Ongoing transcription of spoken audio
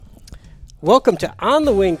Welcome to On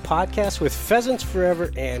the Wing podcast with Pheasants Forever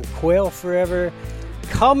and Quail Forever,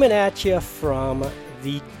 coming at you from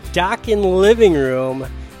the Dockin living room,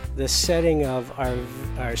 the setting of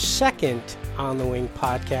our second On the Wing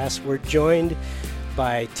podcast. We're joined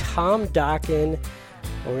by Tom Dockin.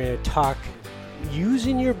 We're going to talk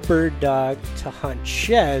using your bird dog to hunt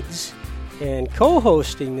sheds, and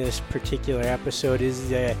co-hosting this particular episode is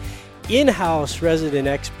the in-house resident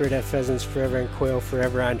expert at Pheasants Forever and Quail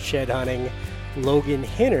Forever on shed hunting, Logan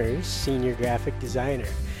Hinners, senior graphic designer.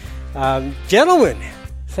 Gentlemen,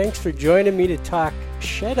 thanks for joining me to talk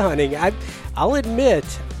shed hunting. I'll admit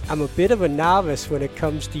I'm a bit of a novice when it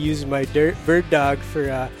comes to using my bird dog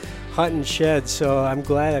for hunting sheds, so I'm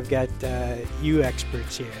glad I've got you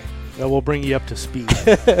experts here. Well, we'll bring you up to speed.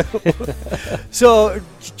 So,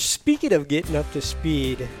 speaking of getting up to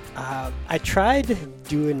speed, I tried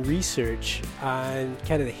doing research on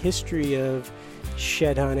kind of the history of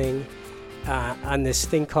shed hunting on this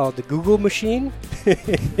thing called the Google machine.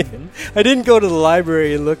 I didn't go to the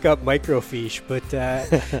library and look up microfiche,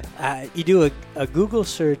 but you do a Google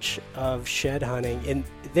search of shed hunting, and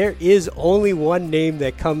there is only one name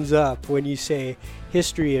that comes up when you say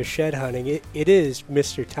history of shed hunting. It is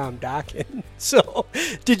Mr. Tom Dockin. So,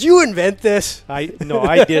 did you invent this? No,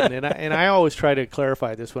 I didn't, and I always try to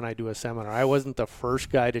clarify this when I do a seminar. I wasn't the first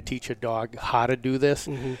guy to teach a dog how to do this.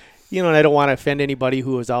 Mm-hmm. You know, and I don't want to offend anybody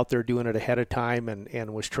who was out there doing it ahead of time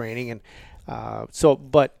and was training. And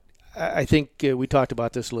but I think we talked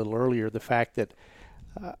about this a little earlier, the fact that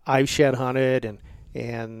I've shed hunted and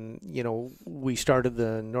you know, we started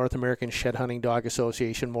the North American Shed Hunting Dog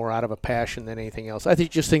Association more out of a passion than anything else. I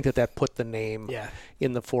just think that put the name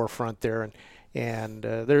in the forefront there, and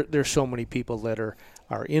there's so many people that are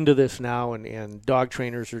into this now, and dog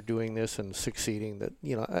trainers are doing this and succeeding. That,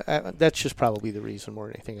 you know, that's just probably the reason more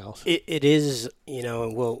than anything else. It is, you know,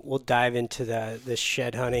 and we'll dive into the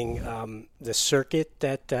shed hunting, the circuit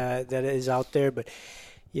that is out there, but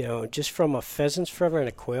you know, just from a Pheasants Forever and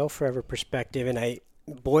a Quail Forever perspective, and I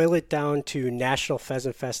boil it down to National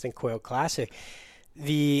Pheasant Fest and Quail Classic,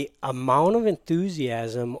 the amount of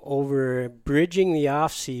enthusiasm over bridging the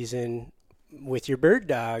off season with your bird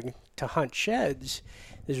dog to hunt sheds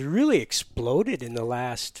has really exploded in the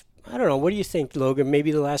last, I don't know, what do you think, Logan,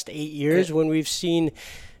 maybe the last 8 years when we've seen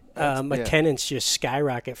attendance just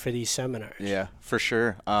skyrocket for these seminars? Yeah, for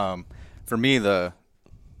sure. For me, the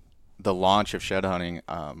launch of shed hunting,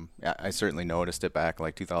 I certainly noticed it back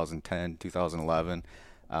like 2010, 2011.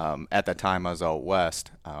 At that time, I was out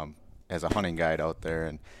west as a hunting guide out there,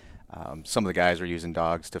 and some of the guys were using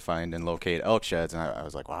dogs to find and locate elk sheds, and I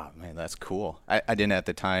was like, wow, man, that's cool. I didn't at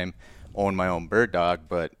the time own my own bird dog,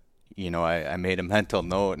 but you know, I made a mental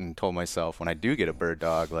note and told myself when I do get a bird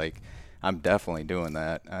dog, like, I'm definitely doing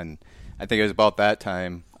that. And I think it was about that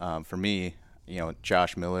time for me, you know,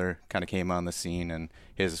 Josh Miller kind of came on the scene, and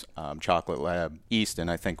his chocolate lab, Easton,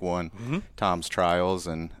 I think won Tom's trials.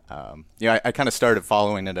 And, you know, I kind of started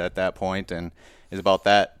following it at that point, and it was about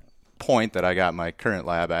that point that I got my current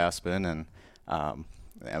lab, Aspen. And,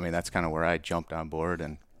 I mean, that's kind of where I jumped on board,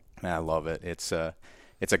 and man, I love it. It's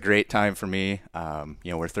a great time for me.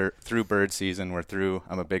 You know, we're through bird season.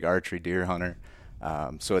 I'm a big archery deer hunter.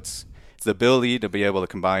 So it's the ability to be able to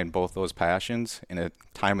combine both those passions in a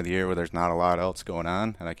time of the year where there's not a lot else going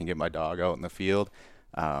on, and I can get my dog out in the field,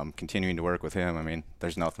 continuing to work with him. I mean,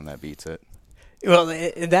 there's nothing that beats it. Well,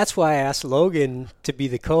 and that's why I asked Logan to be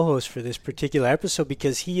the co-host for this particular episode,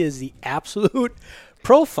 because he is the absolute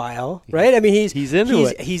profile, right? I mean, he's into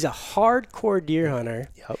it. He's a hardcore deer hunter.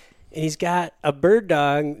 Yep. And he's got a bird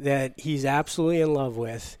dog that he's absolutely in love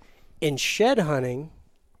with. And shed hunting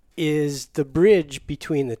is the bridge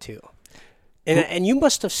between the two. And you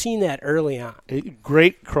must have seen that early on.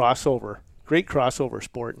 Great crossover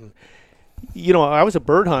sport. And, you know, I was a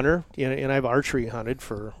bird hunter, and I've archery hunted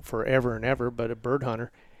for forever and ever, but a bird hunter.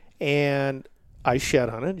 And I shed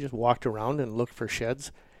hunted, just walked around and looked for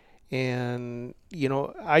sheds. And, you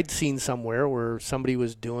know, I'd seen somewhere where somebody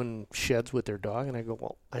was doing sheds with their dog, and I go,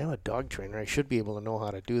 well, I am a dog trainer. I should be able to know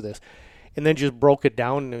how to do this. And then just broke it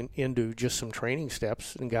down into just some training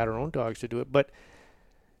steps and got our own dogs to do it. But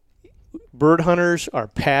bird hunters are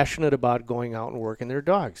passionate about going out and working their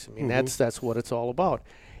dogs. I mean, that's what it's all about.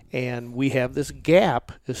 And we have this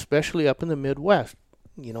gap, especially up in the Midwest.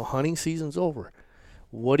 You know, hunting season's over.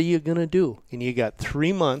 What are you going to do? And you got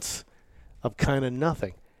 3 months of kind of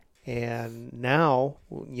nothing. And now,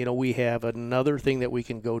 you know, we have another thing that we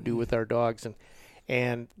can go do with our dogs.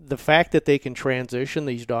 And the fact that they can transition,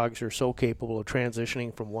 these dogs are so capable of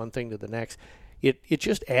transitioning from one thing to the next. it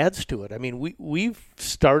just adds to it. I mean, we've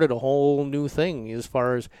started a whole new thing as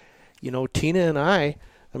far as, you know, Tina and I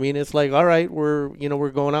I mean, it's like, all right, we're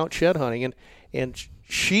going out shed hunting, and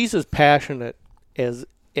she's as passionate as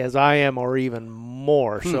I am, or even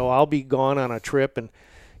more. So I'll be gone on a trip, and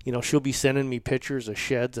she'll be sending me pictures of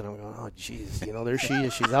sheds, and I'm going, oh, geez, there she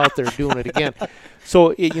is. She's out there doing it again.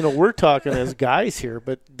 So, we're talking as guys here,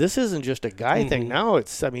 but this isn't just a guy thing. Now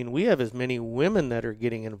we have as many women that are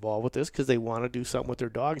getting involved with this because they want to do something with their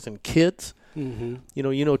dogs, and kids.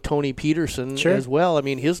 Tony Peterson as well. I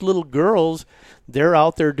mean, his little girls, they're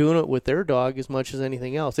out there doing it with their dog as much as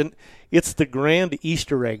anything else. And it's the grand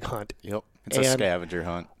Easter egg hunt. Yep. It's a scavenger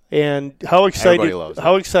hunt. And how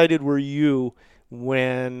excited were you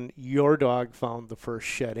when your dog found the first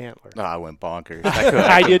shed antler? Oh, I went bonkers.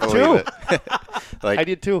 I did too. I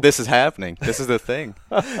did too. This is happening. This is the thing.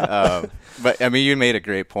 But I mean, you made a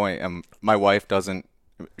great point. My wife doesn't.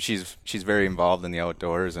 She's very involved in the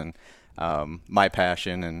outdoors, and my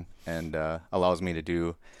passion and allows me to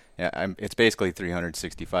do. Yeah, it's basically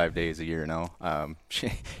 365 days a year now.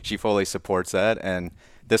 She fully supports that, and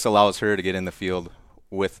this allows her to get in the field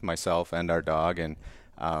with myself and our dog, and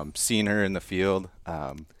seeing her in the field,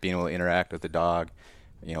 being able to interact with the dog.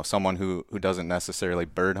 Someone who doesn't necessarily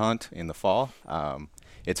bird hunt in the fall,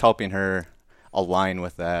 it's helping her align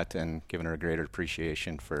with that and giving her a greater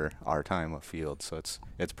appreciation for our time of field. So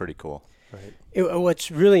it's pretty cool. Right. What's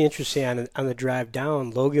really interesting on the drive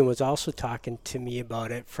down, Logan was also talking to me about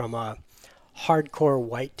it from a hardcore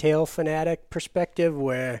whitetail fanatic perspective,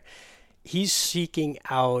 where he's seeking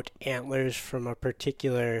out antlers from a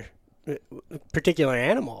particular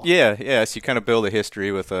animal. Yeah. So you kind of build a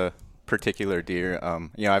history with a particular deer.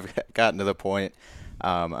 I've gotten to the point.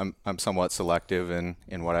 I'm somewhat selective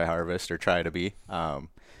in what I harvest or try to be.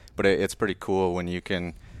 But it's pretty cool when you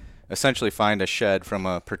can essentially find a shed from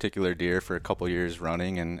a particular deer for a couple years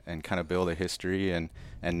running and kind of build a history and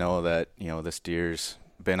know that, this deer's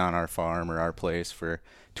been on our farm or our place for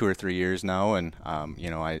 2 or 3 years now. And,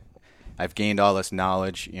 I've gained all this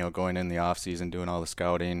knowledge, going in the off season, doing all the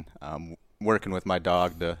scouting, working with my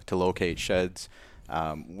dog to locate sheds.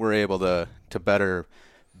 We're able to better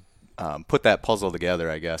put that puzzle together,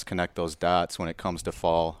 I guess, connect those dots when it comes to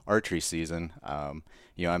fall archery season. I'm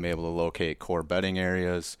able to locate core bedding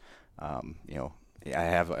areas. I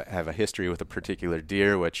have a history with a particular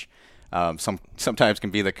deer, which sometimes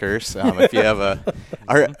can be the curse. If you have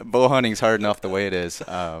bow hunting's hard enough the way it is,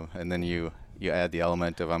 and then you add the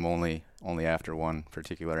element of I'm only after one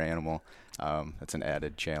particular animal. That's an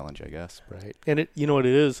added challenge, I guess. Right, and it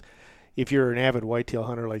is. If you're an avid whitetail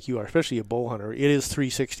hunter like you are, especially a bow hunter, it is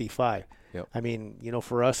 365. Yep. I mean,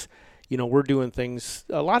 for us, we're doing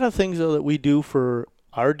a lot of things that we do for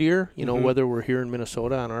our deer, whether we're here in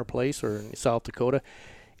Minnesota on our place or in South Dakota,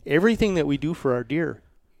 everything that we do for our deer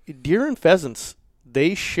and pheasants,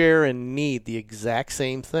 they share and need the exact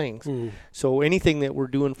same things. So anything that we're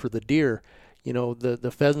doing for the deer,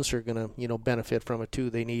 the pheasants are going to, benefit from it too.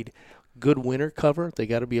 They need good winter cover. They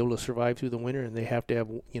got to be able to survive through the winter, and they have to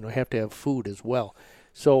have food as well.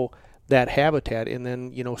 So that habitat, and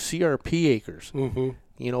then CRP acres,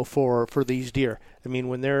 for these deer. I mean,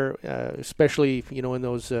 when they're especially in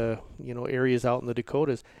those areas out in the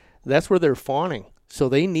Dakotas, that's where they're fawning. So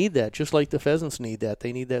they need that, just like the pheasants need that.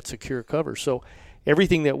 They need that secure cover. So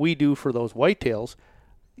everything that we do for those whitetails,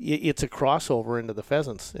 it's a crossover into the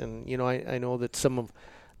pheasants. And I know that some of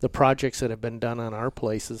the projects that have been done on our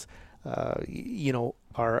places,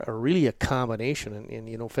 are really a combination.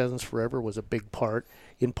 And Pheasants Forever was a big part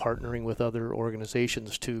in partnering with other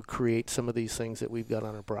organizations to create some of these things that we've got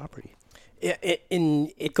on our property.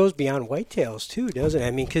 And it goes beyond whitetails too, doesn't it?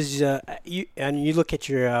 I mean, because you look at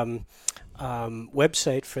your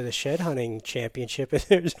website for the shed hunting championship, and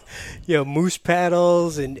there's moose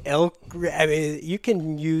paddles and elk. I mean, you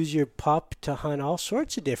can use your pup to hunt all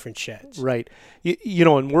sorts of different sheds. Right.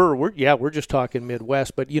 And we're just talking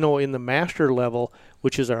Midwest, but in the master level,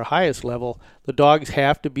 which is our highest level, the dogs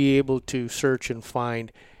have to be able to search and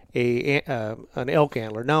find an elk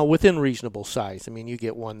antler. Now, within reasonable size. I mean, you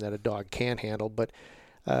get one that a dog can handle, but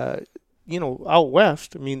out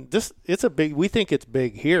west, I mean, we think it's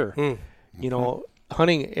big here.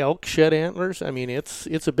 Hunting elk shed antlers, I mean,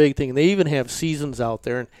 it's a big thing. They even have seasons out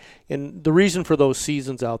there, and the reason for those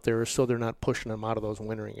seasons out there is so they're not pushing them out of those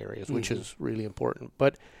wintering areas, which is really important.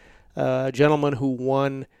 But a gentleman who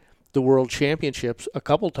won the World Championships a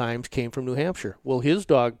couple times came from New Hampshire. Well, his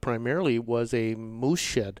dog primarily was a moose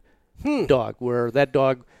shed dog, where that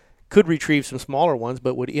dog could retrieve some smaller ones,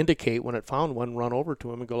 but would indicate when it found one, run over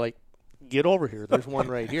to him and go like, get over here. There's one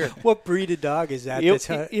right here. What breed of dog is that?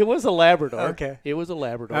 It was a Labrador. Okay. It was a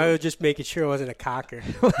Labrador. I was just making sure it wasn't a cocker.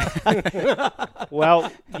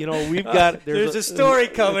 Well, we've got... There's a story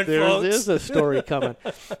coming, folks. There is a story coming.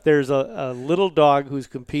 There's a little dog who's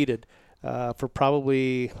competed for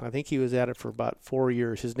probably, I think he was at it for about 4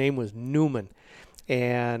 years. His name was Newman.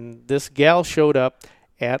 And this gal showed up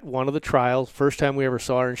at one of the trials, first time we ever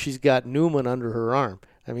saw her, and she's got Newman under her arm.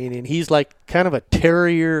 I mean, and he's like kind of a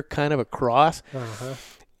terrier, kind of a cross. Uh-huh.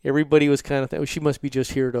 Everybody was kind of thinking, she must be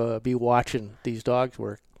just here to be watching these dogs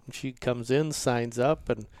work. And she comes in, signs up,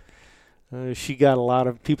 and she got a lot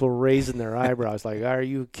of people raising their eyebrows like, are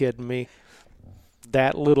you kidding me?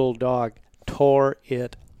 That little dog tore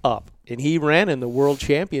it up. And he ran in the World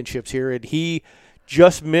Championships here, and he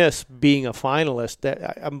just missed being a finalist.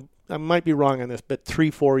 I might be wrong on this, but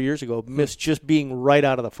 3-4 years ago, missed just being right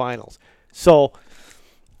out of the finals. So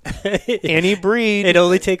any breed. It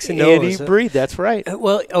only takes a nose. Any breed, that's right.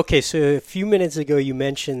 Well, okay, so a few minutes ago you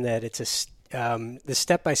mentioned that it's the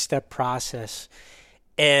step-by-step process.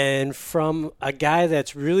 And from a guy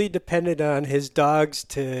that's really dependent on his dogs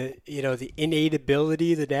to, the innate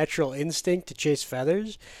ability, the natural instinct to chase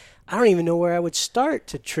feathers, I don't even know where I would start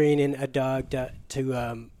to train in a dog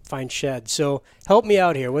to find shed. So help me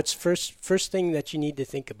out here. What's first thing that you need to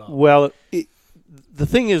think about? Well, the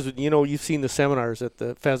thing is, you've seen the seminars at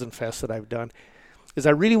the Pheasant Fest that I've done, is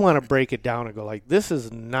I really want to break it down and go like, this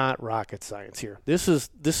is not rocket science here. This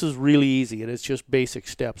is really easy, and it's just basic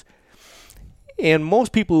steps. And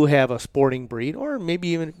most people who have a sporting breed, or maybe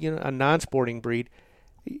even a non-sporting breed,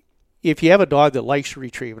 if you have a dog that likes to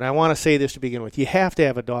retrieve, and I want to say this to begin with, you have to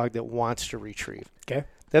have a dog that wants to retrieve. Okay.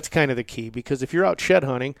 That's kind of the key, because if you're out shed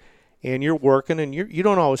hunting and you're working and you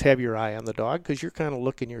don't always have your eye on the dog because you're kind of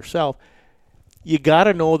looking yourself, you got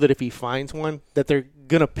to know that if he finds one, that they're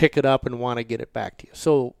going to pick it up and want to get it back to you.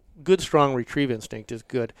 So good, strong retrieve instinct is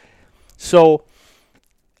good. So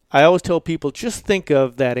I always tell people, just think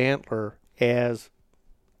of that antler as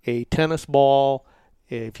a tennis ball.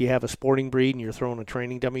 If you have a sporting breed and you're throwing a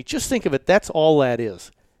training dummy, just think of it. That's all that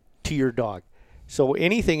is to your dog. So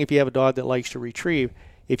anything, if you have a dog that likes to retrieve,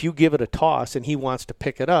 if you give it a toss and he wants to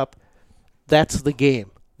pick it up, that's the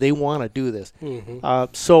game. They want to do this.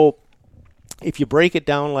 Mm-hmm. So if you break it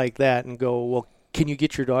down like that and go, well, can you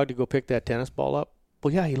get your dog to go pick that tennis ball up?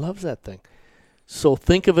 Well, yeah, he loves that thing. So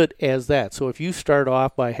think of it as that. So if you start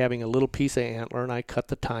off by having a little piece of antler, and I cut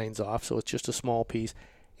the tines off, so it's just a small piece,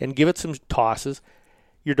 and give it some tosses,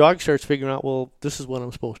 your dog starts figuring out, well, this is what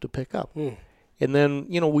I'm supposed to pick up. Mm. And then,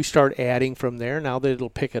 we start adding from there. Now that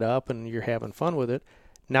it'll pick it up and you're having fun with it,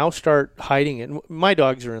 now start hiding it. My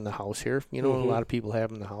dogs are in the house here. A lot of people have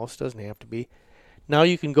them in the house. Doesn't have to be. Now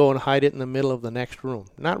you can go and hide it in the middle of the next room.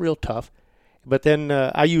 Not real tough. But then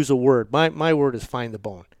I use a word. My word is find the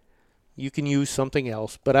bone. You can use something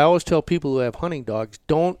else. But I always tell people who have hunting dogs,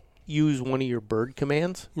 don't use one of your bird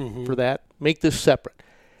commands for that. Make this separate.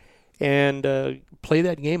 And play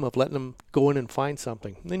that game of letting them go in and find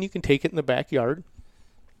something. And then you can take it in the backyard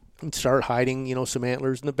and start hiding, some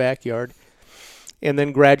antlers in the backyard. And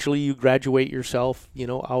then gradually you graduate yourself,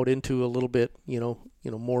 out into a little bit,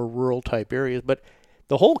 more rural type areas. But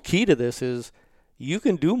the whole key to this is you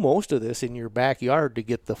can do most of this in your backyard to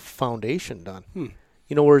get the foundation done.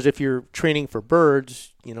 Whereas if you're training for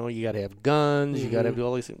birds, you got to have guns, you got to have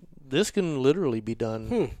all these things. This can literally be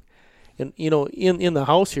done. And, in the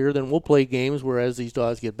house here, then we'll play games where as these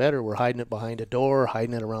dogs get better, we're hiding it behind a door,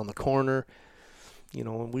 hiding it around the corner.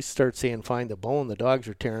 When we start saying find the bone, the dogs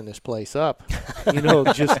are tearing this place up,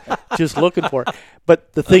 just looking for it.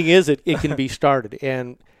 But the thing is, it can be started.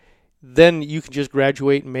 And then you can just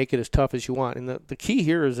graduate and make it as tough as you want. And the key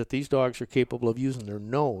here is that these dogs are capable of using their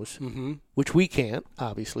nose, which we can't,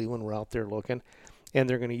 obviously, when we're out there looking. And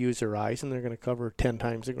they're going to use their eyes, and they're going to cover 10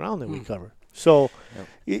 times the ground that we cover. So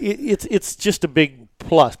it's just a big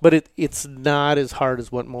plus, but it's not as hard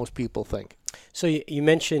as what most people think. So you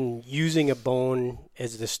mentioned using a bone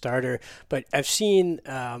as the starter, but I've seen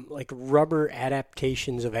like rubber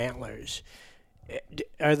adaptations of antlers.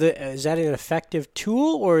 Is that an effective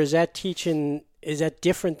tool, or is that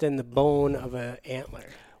different than the bone of an antler?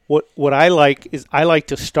 What I like is I like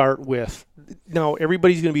to start with, now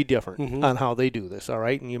everybody's going to be different on how they do this, all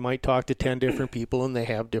right? And you might talk to 10 different people, and they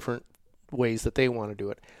have different ways that they want to do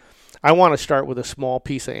it. I want to start with a small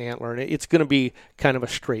piece of antler, and it's going to be kind of a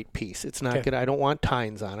straight piece. It's not I don't want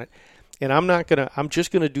tines on it. And I'm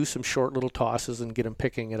just going to do some short little tosses and get them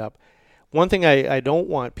picking it up. One thing I don't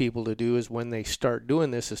want people to do is when they start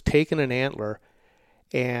doing this is taking an antler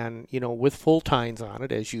and, with full tines on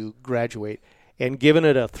it as you graduate, and giving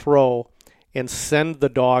it a throw and send the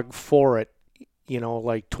dog for it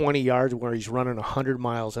like 20 yards where he's running 100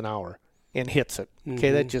 miles an hour and hits it.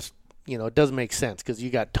 Okay, that just, it doesn't make sense because you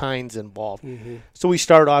got tines involved. So we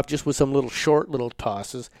start off just with some short little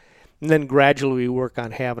tosses, and then gradually we work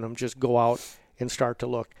on having them just go out and start to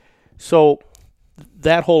look. So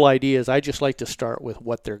that whole idea is I just like to start with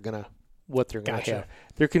what they're gonna have.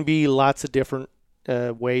 There can be lots of different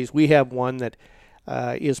ways. We have one that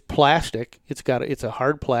is plastic. It's a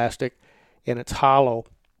hard plastic, and it's hollow,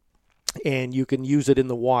 and you can use it in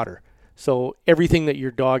the water. So everything that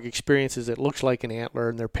your dog experiences, it looks like an antler,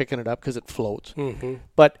 and they're picking it up because it floats.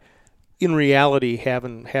 But in reality,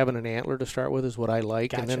 having an antler to start with is what I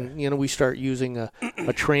like. Gotcha. And then we start using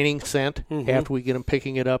a training scent after we get them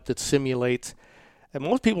picking it up that simulates. And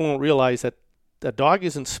most people don't realize that the dog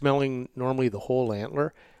isn't smelling normally the whole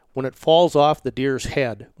antler. When it falls off the deer's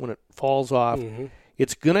head,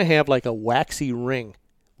 it's going to have like a waxy ring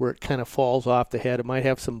where it kind of falls off the head. It might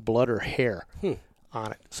have some blood or hair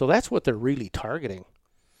on it. So that's what they're really targeting.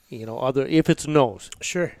 If it's nose.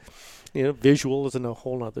 Sure. Visual isn't a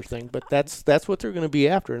whole other thing, but that's what they're going to be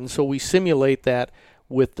after. And so we simulate that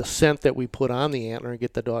with the scent that we put on the antler and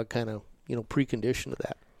get the dog kind of, preconditioned to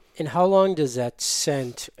that. And how long does that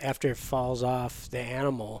scent, after it falls off the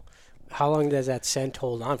animal, how long does that scent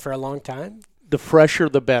hold on? For a long time? The fresher,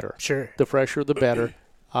 the better. Sure. The fresher, the better.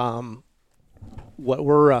 What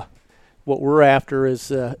we're after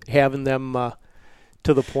is having them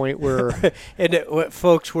to the point where... And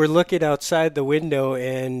folks, we're looking outside the window,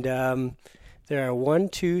 and there are 1,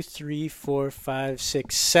 2, 3, 4, 5,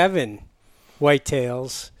 6, 7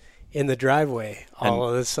 whitetails in the driveway all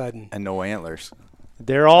of a sudden. And no antlers.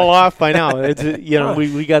 They're all off by now. It's,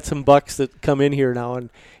 we got some bucks that come in here now,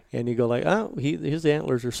 and you go like, oh, his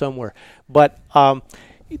antlers are somewhere. But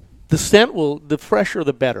the scent the fresher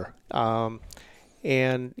the better.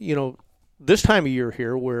 And this time of year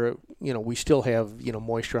here, where we still have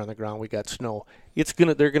moisture on the ground, we got snow.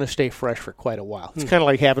 They're gonna stay fresh for quite a while. It's kind of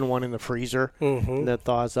like having one in the freezer that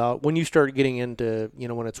thaws out. When you start getting into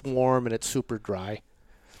when it's warm and it's super dry,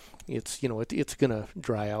 it's gonna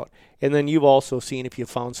dry out. And then you've also seen if you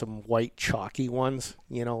found some white chalky ones,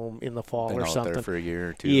 in the fall or something. There for a year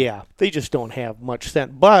or two. Yeah, they just don't have much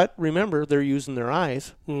scent. But remember, they're using their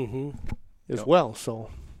eyes as well. So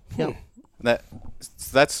yeah.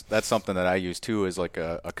 That's something that I use too, is like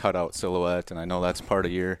a cutout silhouette, and I know that's part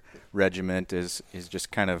of your regiment is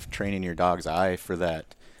just kind of training your dog's eye for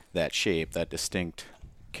that shape, that distinct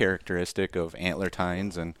characteristic of antler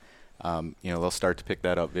tines, and they'll start to pick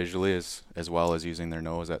that up visually as well as using their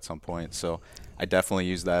nose at some point. So I definitely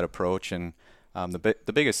use that approach, and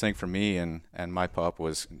the biggest thing for me and my pup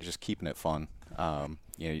was just keeping it fun.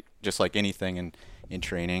 Just like anything in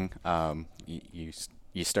training,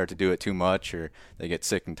 you start to do it too much, or they get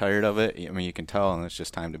sick and tired of it. I mean, you can tell, and it's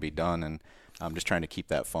just time to be done. And I'm just trying to keep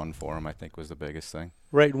that fun for them, I think, was the biggest thing.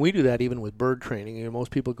 Right, and we do that even with bird training.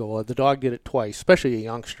 Most people go, well, the dog did it twice, especially a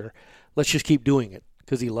youngster. Let's just keep doing it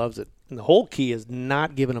because he loves it. And the whole key is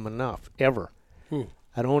not giving them enough, ever.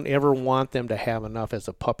 I don't ever want them to have enough as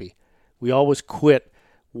a puppy. We always quit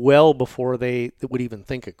well before they would even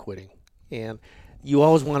think of quitting. And you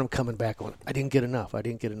always want them coming back going, I didn't get enough.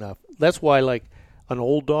 That's why, like, an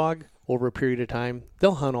old dog, over a period of time,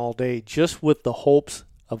 they'll hunt all day just with the hopes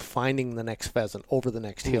of finding the next pheasant over the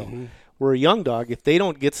next hill. Where a young dog, if they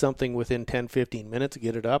don't get something within 10, 15 minutes,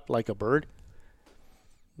 get it up like a bird,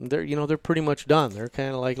 they're pretty much done. They're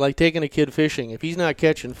kind of like taking a kid fishing. If he's not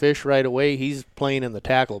catching fish right away, he's playing in the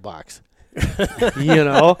tackle box.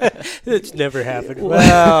 It's never happened.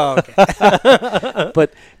 Well, okay.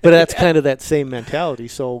 but that's kind of that same mentality.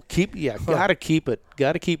 So gotta keep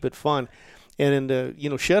it fun. And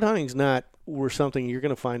shed hunting's not something you're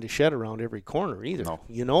going to find a shed around every corner either.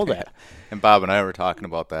 No. That. And Bob and I were talking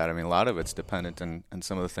about that. I mean, a lot of it's dependent on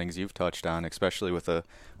some of the things you've touched on, especially with a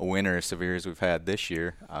winter as severe as we've had this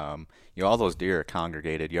year. All those deer are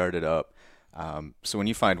congregated, yarded up. So when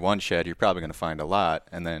you find one shed, you're probably going to find a lot.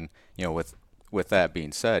 And then, with that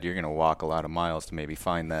being said, you're going to walk a lot of miles to maybe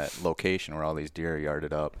find that location where all these deer are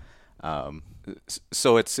yarded up.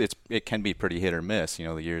 So it can be pretty hit or miss.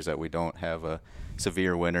 The years that we don't have a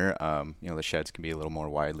severe winter, the sheds can be a little more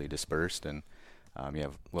widely dispersed, and you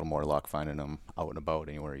have a little more luck finding them out and about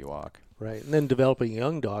anywhere you walk. Right, and then developing a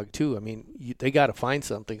young dog too. I mean, they got to find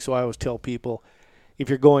something. So I always tell people, if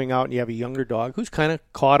you're going out and you have a younger dog who's kind of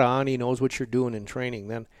caught on, he knows what you're doing in training,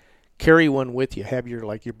 then carry one with you. Have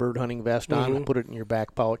your bird hunting vest on and put it in your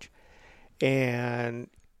back pouch, and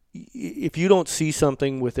if you don't see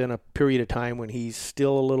something within a period of time when he's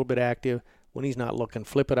still a little bit active, when he's not looking,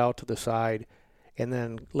 flip it out to the side and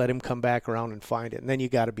then let him come back around and find it. And then you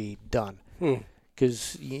got to be done.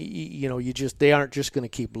 because they aren't just going to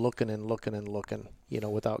keep looking and looking and looking,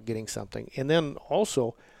 without getting something. And then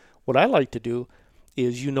also, what I like to do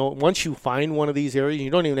is, once you find one of these areas,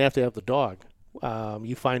 you don't even have to have the dog.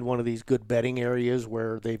 You find one of these good bedding areas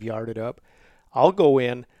where they've yarded up. I'll go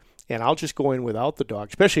in, and I'll just go in without the dog,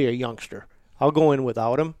 especially a youngster. I'll go in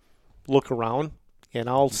without him, look around, and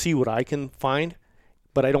I'll see what I can find,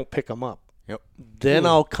 but I don't pick them up. Yep. Then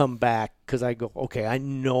I'll come back because I go, okay, I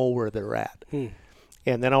know where they're at.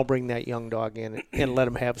 And then I'll bring that young dog in and let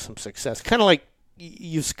them have some success. Kind of like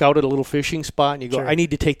you scouted a little fishing spot and you go, Sure. I need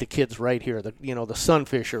to take the kids right here. The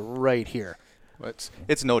sunfish are right here.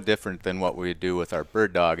 It's no different than what we do with our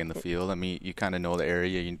bird dog in the field. I mean, you kind of know the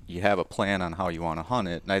area. You have a plan on how you want to hunt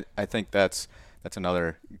it. And I think that's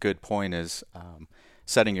another good point is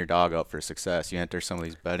setting your dog up for success. You enter some of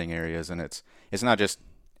these bedding areas, and it's not just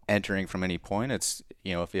entering from any point. It's,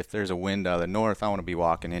 if there's a wind out of the north, I want to be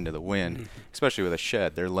walking into the wind, especially with a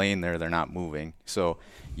shed. They're laying there. They're not moving. So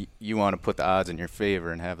you want to put the odds in your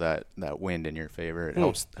favor and have that wind in your favor.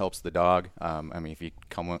 It helps the dog. If you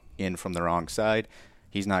come in from the wrong side,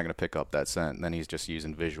 he's not going to pick up that scent. And then he's just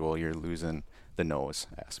using visual. You're losing the nose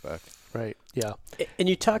aspect. Right, yeah. And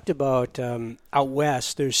you talked about out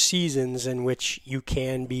west, there's seasons in which you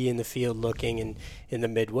can be in the field looking, and in the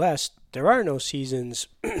Midwest, there are no seasons.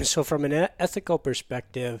 So from an ethical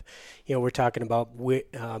perspective, we're talking about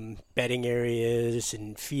bedding areas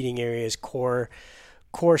and feeding areas, core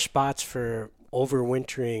spots for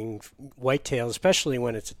overwintering whitetails, especially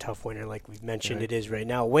when it's a tough winter like we've mentioned It is right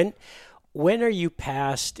now. When are you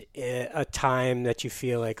past a time that you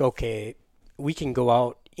feel like, okay, we can go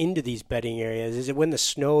out into these bedding areas? Is it when the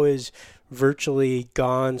snow is virtually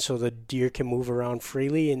gone so the deer can move around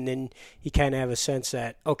freely, and then you kind of have a sense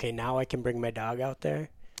that, okay, now I can bring my dog out there?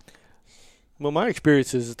 Well, my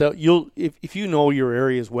experience is that if you know your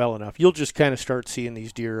areas well enough, you'll just kind of start seeing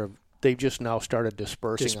these deer. They've just now started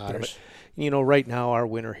dispersing out of it. Right now our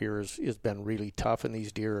winter here has been really tough, and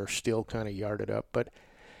these deer are still kind of yarded up. But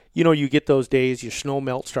you get those days, your snow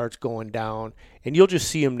melt starts going down, and you'll just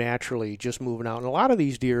see them naturally just moving out. And a lot of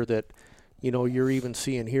these deer that, you're even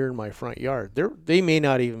seeing here in my front yard, they may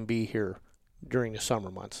not even be here during the summer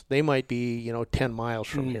months. They might be, 10 miles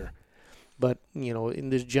from here. But, in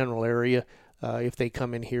this general area, if they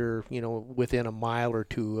come in here, within a mile or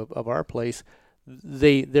two of our place,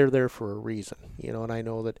 they're there for a reason, and I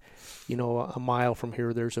know that, a mile from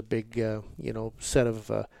here, there's a big, set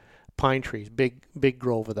of pine trees, big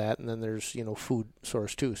grove of that, and then there's food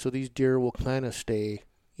source too. So these deer will kind of stay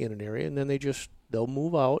in an area, and then they'll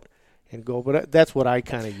move out and go. But that's what I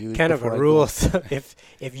kind of use. Kind of a rule of thumb. If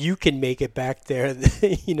you can make it back there,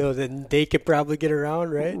 then they could probably get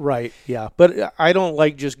around, right? Right. Yeah. But I don't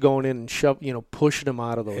like just going in and pushing them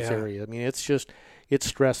out of those areas. I mean, it's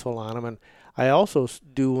stressful on them. And I also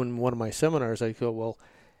do in one of my seminars, I go, well,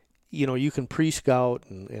 you can pre-scout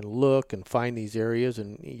and look and find these areas,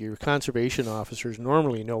 and your conservation officers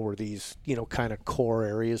normally know where these, kind of core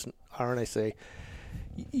areas are. And I say,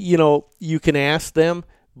 you can ask them,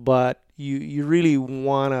 but you really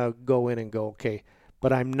want to go in and go, okay,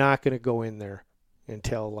 but I'm not going to go in there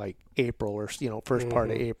until like April or, first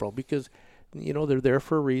part of April, because, they're there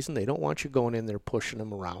for a reason. They don't want you going in there pushing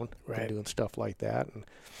them around and doing stuff like that. And,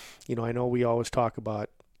 I know we always talk about,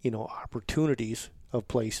 opportunities of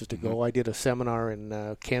places to go. I did a seminar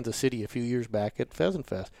in Kansas City a few years back at Pheasant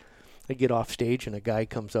Fest. I get off stage and a guy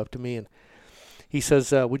comes up to me and he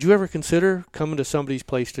says, would you ever consider coming to somebody's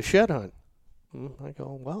place to shed hunt? I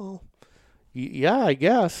go, well, yeah, I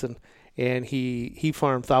guess. And he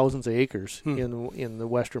farmed thousands of acres in the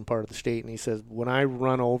western part of the state. And he says, when I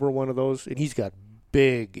run over one of those, and he's got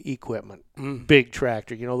big equipment, big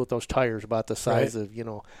tractor, with those tires about the size of,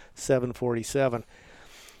 747.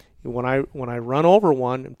 When I run over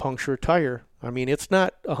one and puncture a tire, I mean, it's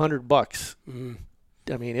not $100.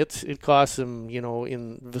 I mean, it costs him,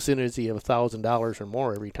 in the vicinity of $1,000 or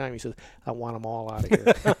more every time. He says, I want them all out of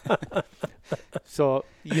here. So,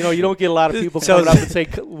 you don't get a lot of people coming up and say,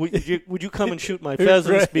 would you come and shoot my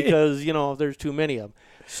pheasants because, there's too many of them.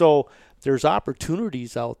 So there's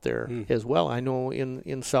opportunities out there as well. I know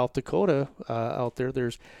in South Dakota out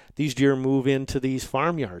there's these deer move into these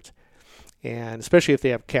farmyards. And especially if they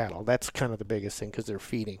have cattle, that's kind of the biggest thing because they're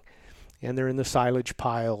feeding. And they're in the silage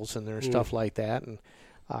piles and there's stuff like that. And,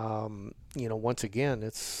 once again,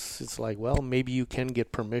 it's like, well, maybe you can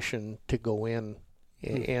get permission to go in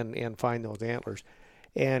and find those antlers.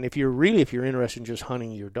 And if you're interested in just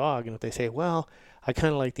hunting your dog, and if they say, well, I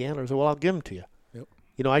kind of like the antlers, well, I'll give them to you. Yep.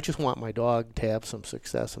 I just want my dog to have some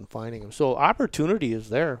success in finding them. So opportunity is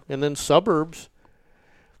there. And then suburbs,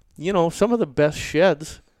 some of the best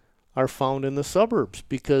sheds are found in the suburbs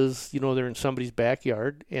because, they're in somebody's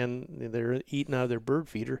backyard and they're eating out of their bird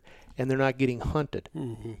feeder and they're not getting hunted.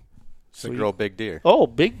 Mm-hmm. So they grow big deer. Oh,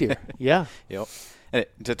 big deer. Yeah. Yep. And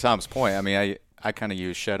to Tom's point, I mean, I kind of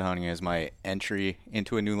use shed hunting as my entry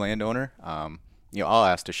into a new landowner. I'll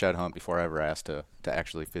ask to shed hunt before I ever ask to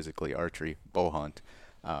actually physically archery bow hunt.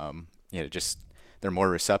 They're more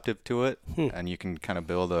receptive to it, and you can kind of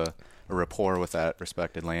build a rapport with that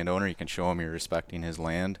respected landowner. You can show him you're respecting his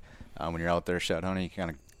land. When you're out there shed hunting, you can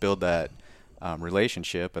kind of build that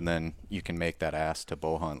relationship, and then you can make that ask to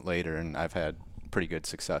bow hunt later. And I've had pretty good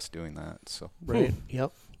success doing that. So right.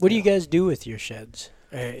 Yep. What do you guys do with your sheds?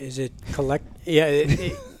 Is it collect? Yeah,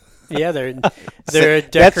 yeah. There are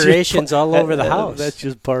decorations all over the house. That's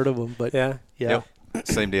just part of them. But yeah. Yep.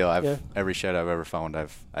 Same deal. Every shed I've ever found,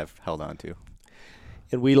 I've held on to.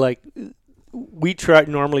 And we try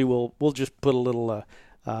normally we'll just put a little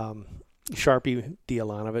Sharpie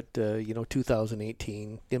deal on it,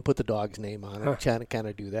 2018, and put the dog's name on it. Kind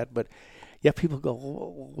of do that. But yeah, people go,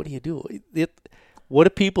 what do you do? What do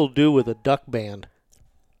people do with a duck band?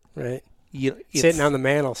 Right. Sitting on the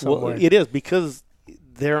mantle somewhere. Well, it is because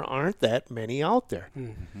there aren't that many out there.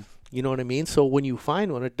 Mm-hmm. You know what I mean? So when you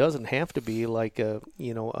find one, it doesn't have to be like a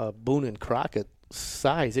Boone and Crockett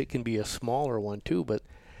size. It can be a smaller one too. But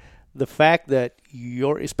the fact that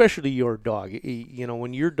especially your dog,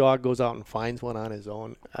 when your dog goes out and finds one on his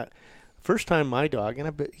own, first time my dog, and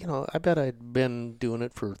I bet I'd been doing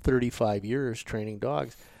it for 35 years training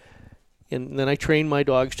dogs. And then I train my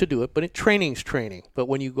dogs to do it, but training's training. But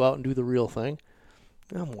when you go out and do the real thing,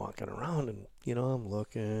 I'm walking around and, I'm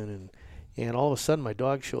looking and all of a sudden my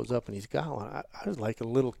dog shows up and he's got one. I was like a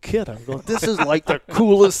little kid. I'm going, this is like the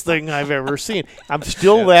coolest thing I've ever seen. I'm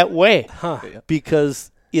still that way because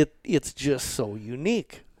it's just so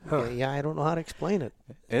unique. Yeah, I don't know how to explain it.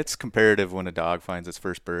 It's comparative when a dog finds its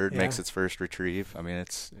first bird, makes its first retrieve. I mean,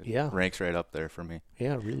 it ranks right up there for me.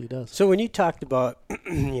 Yeah, it really does. So when you talked about,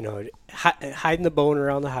 hiding the bone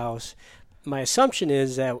around the house, my assumption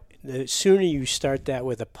is that the sooner you start that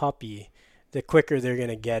with a puppy, the quicker they're going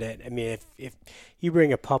to get it. I mean, if you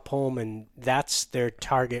bring a pup home and that's their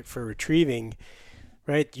target for retrieving,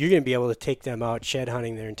 right, you're going to be able to take them out shed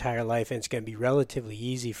hunting their entire life, and it's going to be relatively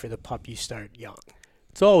easy for the pup you start young.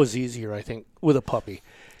 It's always easier, I think, with a puppy.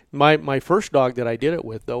 My first dog that I did it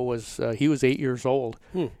with, though, was he was 8 years old,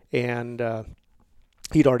 and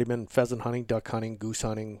he'd already been pheasant hunting, duck hunting, goose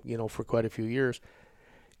hunting, for quite a few years.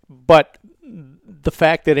 But the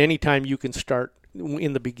fact that anytime you can start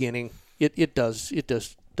in the beginning, it does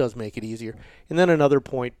make it easier. And then another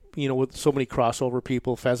point, with so many crossover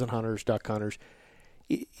people, pheasant hunters, duck hunters,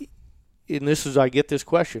 and I get this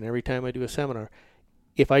question every time I do a seminar.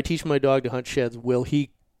 If I teach my dog to hunt sheds, will he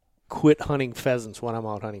quit hunting pheasants when I'm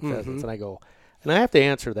out hunting pheasants? And I go, and I have to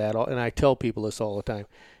answer that, and I tell people this all the time.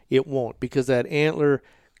 It won't, because that antler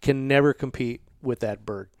can never compete with that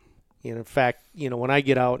bird. In fact, when I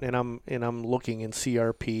get out and I'm looking in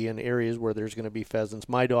CRP and areas where there's going to be pheasants,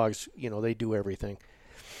 my dogs, they do everything.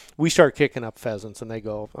 We start kicking up pheasants, and they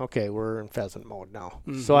go, okay, we're in pheasant mode now.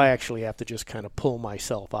 So I actually have to just kind of pull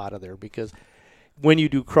myself out of there, because when you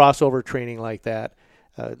do crossover training like that,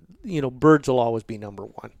 birds will always be number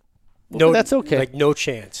one. No, that's okay. Like no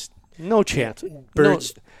chance. No chance.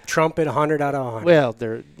 Birds trumpet 100 out of 100. Well,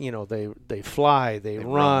 they're they fly, they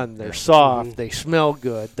run, they're soft, they smell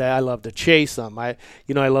good. I love to chase them. I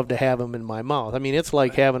love to have them in my mouth. I mean, it's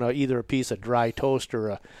like having either a piece of dry toast or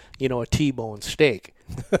a T-bone steak.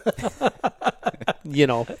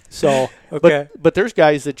 So okay. But there's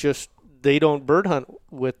guys that they don't bird hunt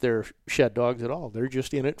with their shed dogs at all. They're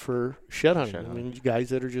just in it for shed hunting. I mean, guys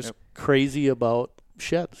that are just crazy about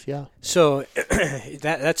sheds, yeah. So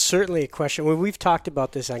that's certainly a question. Well, we've talked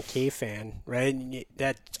about this on K-Fan, right?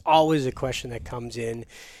 That's always a question that comes in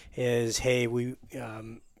is, hey,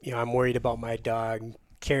 I'm worried about my dog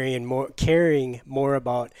caring more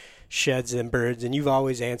about sheds than birds, and you've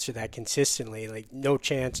always answered that consistently, like no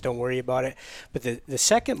chance, don't worry about it. But the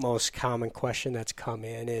second most common question that's come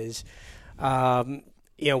in is,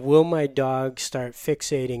 will my dog start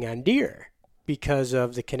fixating on deer because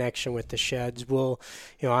of the connection with the sheds?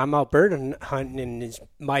 I'm out bird hunting, and is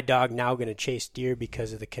my dog now going to chase deer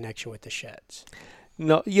because of the connection with the sheds?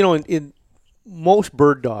 No, in most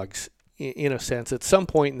bird dogs, in a sense, at some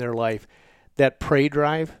point in their life, that prey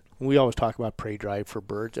drive, we always talk about prey drive for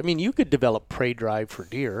birds. I mean, you could develop prey drive for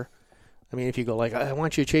deer. I mean, if you go like, I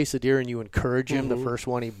want you to chase the deer, and you encourage him, the first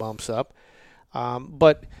one he bumps up.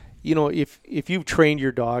 But, if you've trained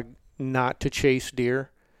your dog not to chase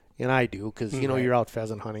deer, and I do, because, you're out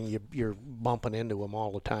pheasant hunting, you're bumping into them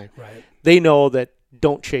all the time. Right. They know that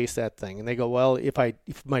don't chase that thing. And they go, well,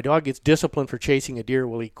 if my dog gets disciplined for chasing a deer,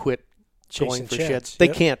 will he quit going for sheds? They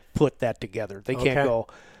can't put that together. They can't go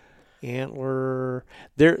antler.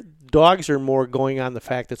 Their dogs are more going on the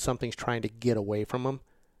fact that something's trying to get away from them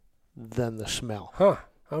than the smell. Huh.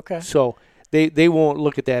 Okay. So they won't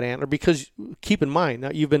look at that antler, because keep in mind,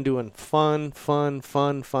 now you've been doing fun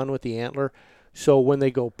with the antler. So when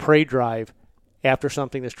they go prey drive after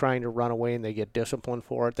something that's trying to run away and they get disciplined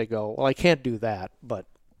for it, they go, well, I can't do that, but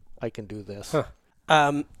I can do this. Huh.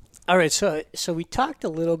 All right. So we talked a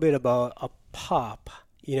little bit about a pup,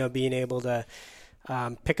 being able to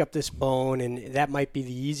pick up this bone, and that might be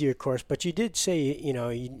the easier course. But you did say,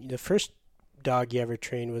 the first dog you ever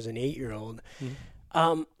trained was an 8-year-old.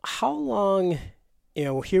 Mm-hmm. How long,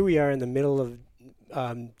 here we are in the middle of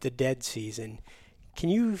the dead season. Can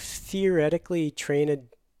you theoretically train a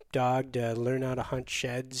dog to learn how to hunt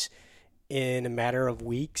sheds in a matter of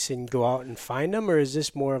weeks and go out and find them, or is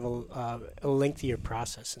this more of a lengthier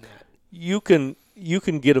process than that? You can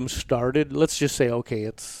get them started. Let's just say, okay,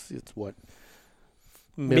 it's what,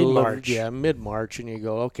 mid-March. Mid-March, and you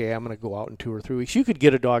go, okay, I'm going to go out in 2 or 3 weeks. You could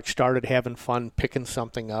get a dog started having fun, picking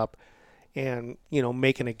something up, and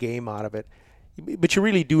making a game out of it. But you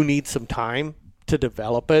really do need some time to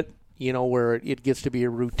develop it, where it gets to be a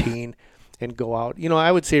routine and go out.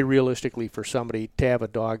 I would say realistically, for somebody to have a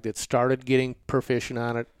dog that started getting proficient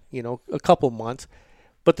on it, a couple months,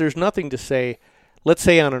 but there's nothing to say. Let's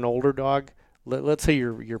say on an older dog, let's say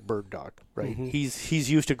your bird dog, right? Mm-hmm. He's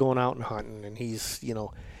used to going out and hunting, and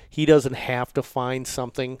he doesn't have to find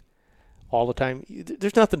something all the time.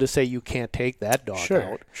 There's nothing to say you can't take that dog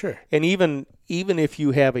out. Sure. And even if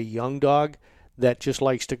you have a young dog that just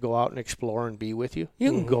likes to go out and explore and be with you, you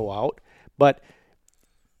can go out, but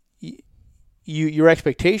your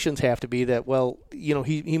expectations have to be that, well,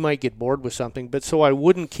 he might get bored with something, but so I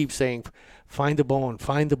wouldn't keep saying, find the bone,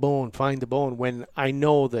 when I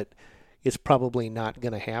know that it's probably not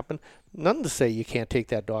going to happen. Nothing to say you can't take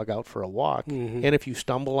that dog out for a walk, and if you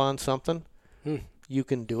stumble on something, you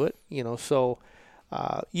can do it, so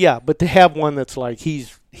but to have one that's like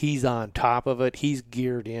he's on top of it, he's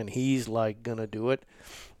geared in, he's like going to do it,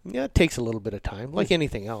 it takes a little bit of time, like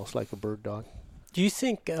anything else, like a bird dog. Do you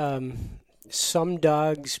think some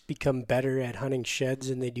dogs become better at hunting sheds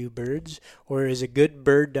than they do birds, or is a good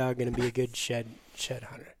bird dog going to be a good shed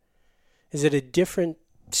hunter? Is it a different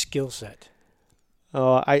skill set?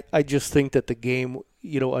 I just think that the game,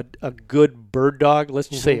 a good bird dog, let's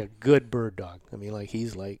just say a good bird dog. I mean, like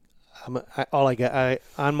he's like, all I got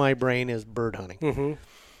on my brain is bird hunting. Mm-hmm.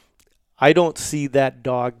 I don't see that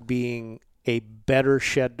dog being a better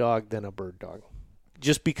shed dog than a bird dog,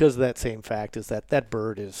 just because of that same fact is that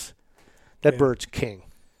bird's king.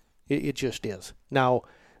 It just is. Now,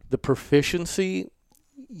 the proficiency,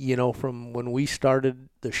 from when we started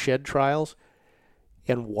the shed trials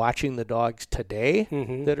and watching the dogs today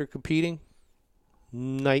that are competing,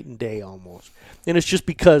 night and day almost. And it's just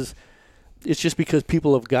because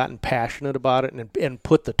people have gotten passionate about it and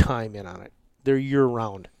put the time in on it. They're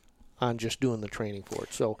year-round on just doing the training for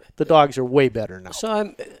it. So the dogs are way better now.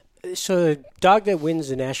 So the dog that wins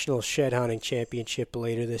the National Shed Hunting Championship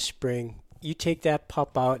later this spring, you take that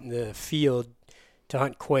pup out in the field to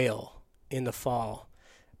hunt quail in the fall.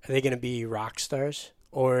 Are they going to be rock stars,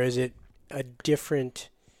 or is it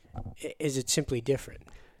simply different?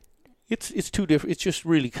 It's two different. It's just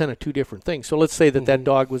really kind of two different things. So let's say that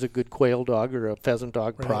dog was a good quail dog or a pheasant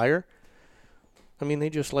dog prior. I mean, they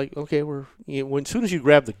just like, okay, as soon as you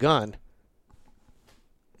grab the gun,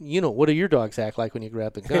 what do your dogs act like when you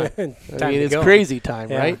grab the gun? I mean, it's crazy time,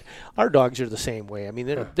 right? Our dogs are the same way. I mean,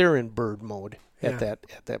 they're in bird mode at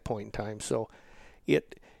that point in time. So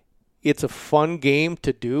it's a fun game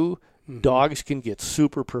to do. Dogs can get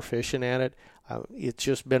super proficient at it. It's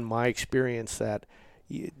just been my experience that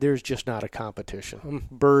there's just not a competition.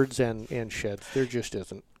 Birds and sheds, there just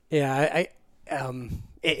isn't. Yeah,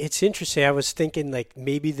 it's interesting. I was thinking like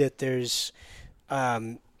maybe that there's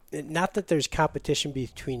not that there's competition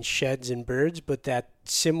between sheds and birds, but that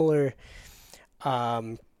similar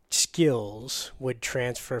skills would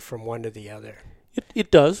transfer from one to the other.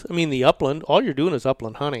 It does. I mean, the upland, all you're doing is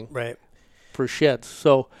upland hunting. Right. For sheds.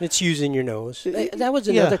 So it's using your nose. That was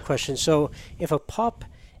another question. So if a pup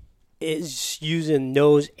is using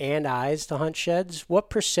nose and eyes to hunt sheds, what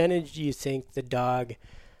percentage do you think the dog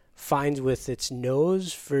finds with its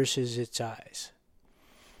nose versus its eyes?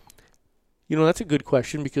 That's a good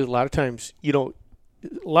question, because a lot of times you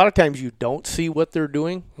don't see what they're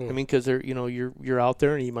doing. I mean, because they're, you're out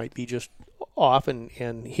there and you might be just off and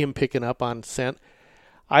him picking up on scent.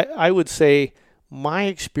 I would say My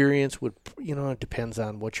experience would, it depends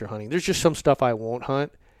on what you're hunting. There's just some stuff I won't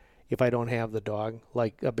hunt if I don't have the dog,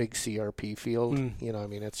 like a big CRP field.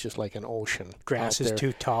 It's just like an ocean. Grass is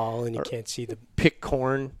too tall and you can't see the... Pick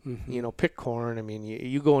corn, pick corn. I mean,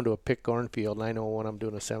 you go into a pick corn field, and I know when I'm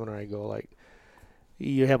doing a seminar, I go like,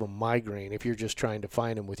 you have a migraine if you're just trying to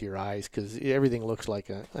find them with your eyes because everything looks like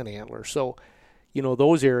an antler. So,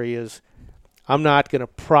 those areas, I'm not going to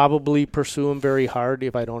probably pursue them very hard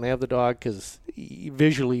if I don't have the dog because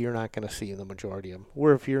visually you're not going to see the majority of them.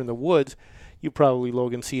 Where if you're in the woods, you probably,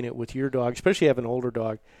 Logan, seen it with your dog, especially if you have an older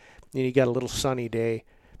dog, and you got a little sunny day,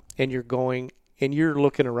 and you're going and you're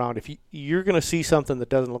looking around. If you're going to see something that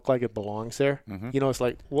doesn't look like it belongs there, it's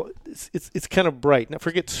like, well, it's kind of bright. Now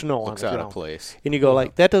forget snow on the ground. Looks out of place. And you go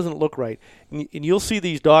like, that doesn't look right. And you'll see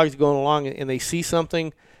these dogs going along, and they see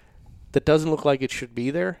something that doesn't look like it should be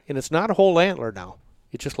there, and it's not a whole antler now.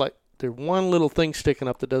 It's just like there's one little thing sticking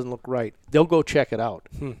up that doesn't look right. They'll go check it out.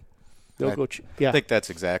 I think that's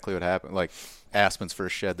exactly what happened. Like Aspen's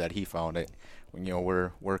first shed that he found it when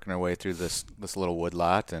we're working our way through this little wood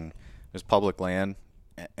lot, and there's public land,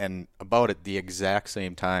 and about at the exact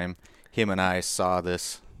same time him and I saw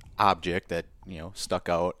this object that stuck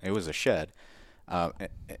out. It was a shed.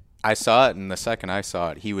 I saw it, and the second I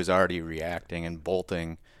saw it, he was already reacting and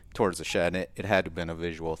bolting towards the shed. And it had to have been a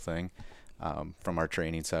visual thing from our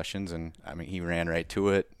training sessions, and I mean he ran right to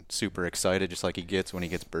it, super excited, just like he gets when he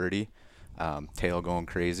gets birdie. Tail going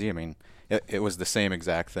crazy. I mean, it was the same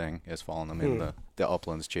exact thing as following them in the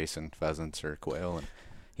uplands chasing pheasants or quail, and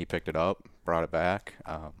he picked it up, brought it back.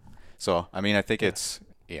 So, I mean, I think it's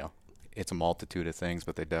a multitude of things,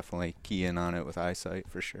 but they definitely key in on it with eyesight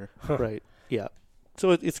for sure. Right. Yeah.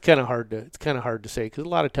 So it's kind of hard to say because a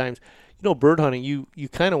lot of times, bird hunting, you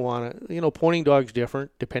kind of want to, pointing dogs different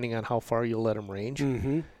depending on how far you let them range,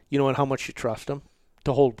 and how much you trust them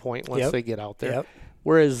to hold point once they get out there.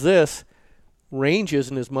 Whereas this, range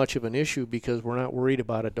isn't as much of an issue because we're not worried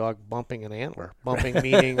about a dog bumping an antler. Bumping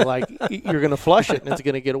meaning like you're going to flush it and it's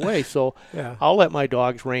going to get away. So I'll let my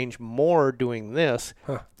dogs range more doing this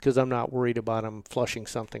because I'm not worried about them flushing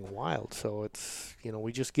something wild. So it's,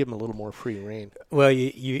 we just give them a little more free rein. Well,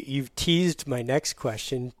 you've teased my next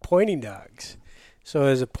question, pointing dogs. So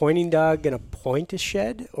is a pointing dog going to point a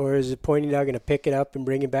shed, or is a pointing dog going to pick it up and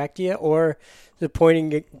bring it back to you, or is the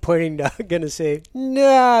pointing dog going to say,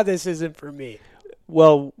 nah, this isn't for me?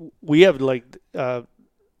 Well, we have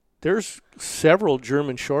there's several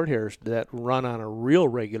German Shorthairs that run on a real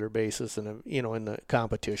regular basis in the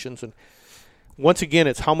competitions, and once again,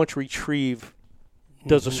 it's how much retrieve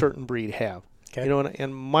does a certain breed have. Okay.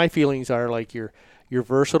 And my feelings are like your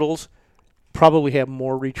versatiles probably have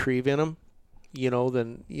more retrieve in them.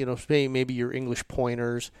 Than maybe your English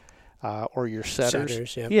pointers or your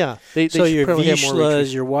setters. Yeah. They so your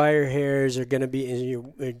Vizslas, your wire hairs are going to be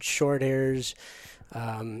your short hairs.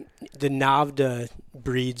 The Navda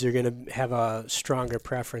breeds are going to have a stronger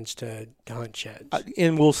preference to hunt sheds.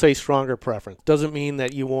 And we'll say stronger preference. Doesn't mean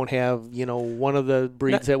that you won't have, one of the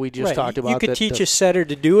breeds that we just talked about. You could teach a setter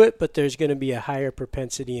to do it, but there's going to be a higher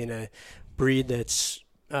propensity in a breed that's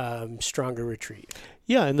stronger retrieve.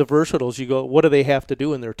 Yeah, and the versatiles, you go, what do they have to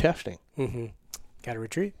do in their testing? Got to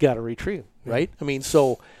retrieve. Right? I mean,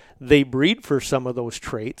 so they breed for some of those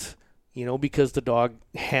traits, because the dog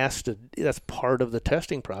has to, that's part of the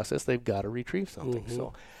testing process. They've got to retrieve something.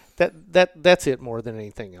 So that's it more than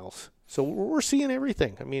anything else. So we're seeing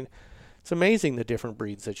everything. I mean, it's amazing the different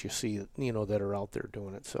breeds that you see, that are out there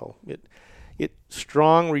doing it. So it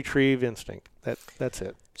strong retrieve instinct. That's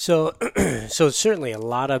it. So certainly a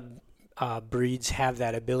lot of breeds have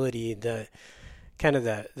that ability. The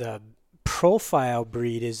profile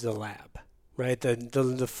breed is the lab, right?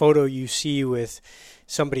 The photo you see with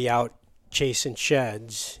somebody out chasing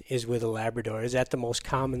sheds is with a Labrador. Is that the most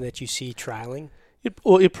common that you see trialing?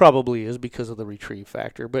 It probably is because of the retrieve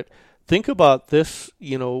factor. But think about this,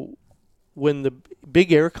 when the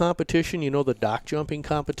big air competition, the dock jumping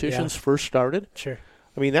competitions first started. Sure.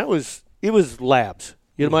 I mean, it was labs.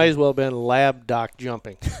 It might as well have been lab dock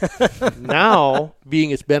jumping. Now,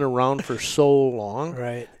 being it's been around for so long,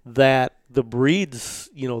 right, that the breeds,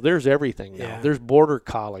 there's everything now. Yeah. There's border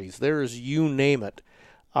collies. There's you name it.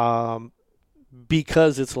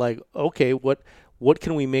 Because it's like, okay, what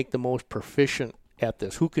can we make the most proficient at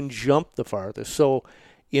this? Who can jump the farthest? So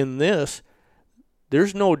in this,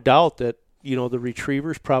 there's no doubt that, the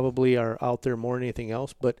retrievers probably are out there more than anything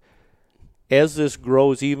else. But as this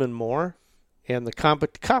grows even more, and the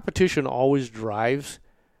competition always drives,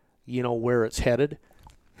 where it's headed.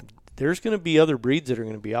 There's going to be other breeds that are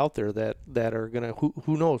going to be out there that are going to,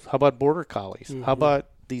 who knows? How about border collies? How about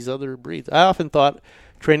these other breeds. I often thought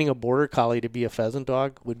training a border collie to be a pheasant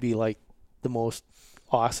dog would be like the most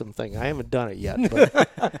awesome thing. I haven't done it yet,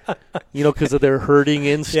 but because of their herding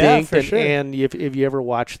instinct, for sure. and if you ever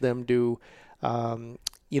watch them do, the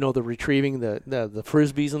retrieving the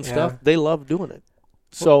frisbees and stuff, they love doing it.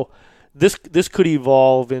 So this could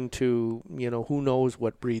evolve into who knows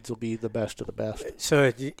what breeds will be the best of the best.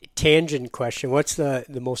 So, tangent question: what's the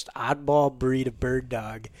most oddball breed of bird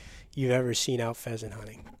dog you've ever seen out pheasant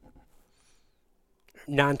hunting?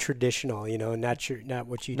 Non-traditional, not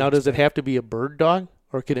what you. Now, does it have to be a bird dog,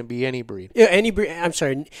 or can it be any breed? Yeah, any breed. I'm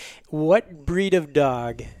sorry. What breed of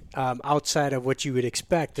dog, outside of what you would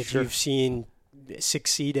expect, that you've seen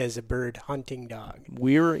succeed as a bird hunting dog?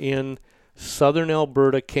 We're in southern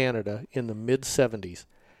Alberta, Canada, in the mid-'70s,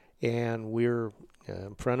 and a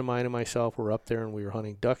friend of mine and myself were up there, and we were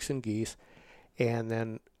hunting ducks and geese, and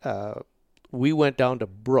then we went down to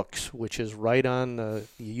Brooks, which is right on the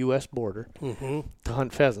U.S. border, to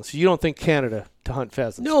hunt pheasants. You don't think Canada to hunt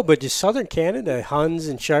pheasants? No, but just southern Canada, Huns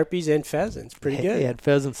and Sharpies and pheasants, pretty good. They had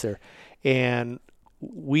pheasants there, and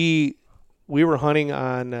we were hunting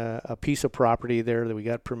on a piece of property there that we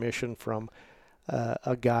got permission from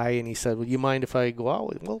a guy, and he said, "Well, you mind if I go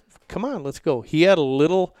out?" Well, come on, let's go. He had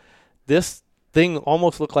this thing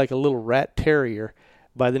almost looked like a little rat terrier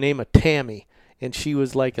by the name of Tammy, and she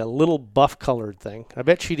was like a little buff-colored thing. I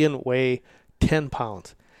bet she didn't weigh 10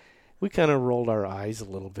 pounds. We kind of rolled our eyes a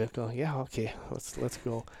little bit, going, "Yeah, okay, let's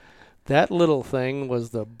go." That little thing was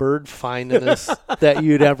the bird findingest that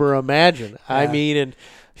you'd ever imagine. Yeah. I mean, and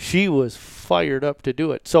she was fired up to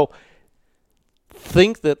do it. So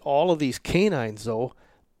think that all of these canines, though,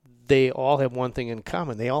 they all have one thing in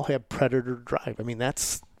common. They all have predator drive. I mean,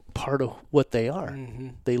 that's part of what they are. Mm-hmm.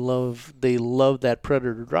 They love that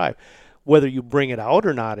predator drive. Whether you bring it out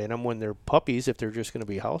or not in them when they're puppies, if they're just going to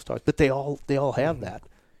be house dogs, but they all have that.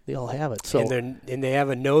 They all have it. So and they have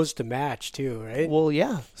a nose to match too, right? Well,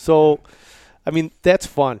 yeah. So, I mean, that's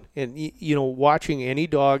fun. And watching any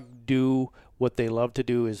dog do what they love to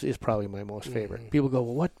do is probably my most favorite. Mm-hmm. People go,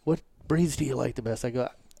 "Well, what breeds do you like the best?" I go,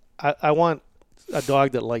 I want a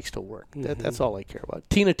dog that likes to work. Mm-hmm. That's all I care about.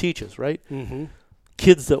 Tina teaches, right? Mm-hmm.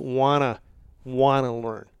 Kids that wanna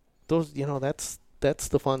learn. Those, that's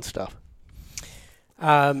the fun stuff.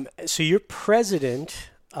 So you're president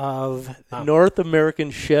of North American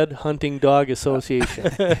Shed Hunting Dog Association.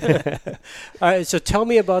 All right, so tell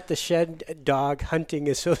me about the Shed Dog Hunting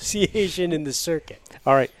Association in the circuit.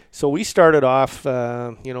 All right, so we started off,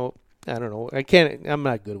 I don't know, I'm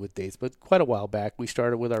not good with dates, but quite a while back, we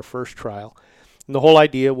started with our first trial. And the whole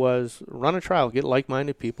idea was run a trial, get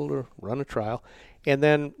like-minded people to run a trial. And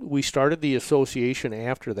then we started the association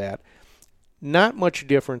after that. Not much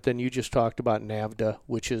different than you just talked about NAVDA,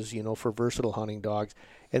 which is, for versatile hunting dogs.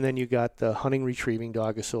 And then you got the Hunting Retrieving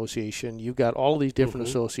Dog Association. You've got all of these different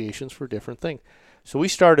associations for different things. So we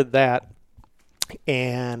started that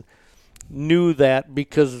and knew that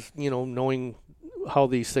because, knowing how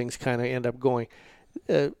these things kind of end up going,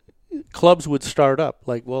 clubs would start up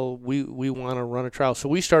like, well, we want to run a trial. So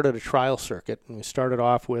we started a trial circuit, and we started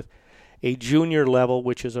off with a junior level,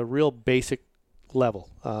 which is a real basic level.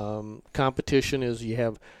 Competition is you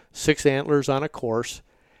have 6 antlers on a course,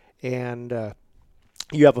 and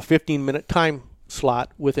you have a 15-minute time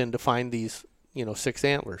slot within to find these 6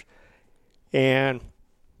 antlers, and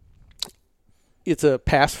it's a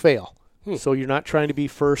pass-fail. So you're not trying to be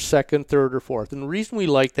first, second, third, or fourth. And the reason we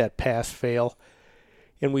like that pass-fail,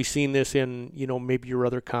 and we've seen this in maybe your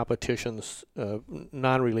other competitions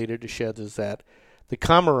non-related to sheds, is that the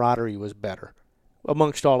camaraderie was better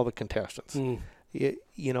amongst all of the contestants.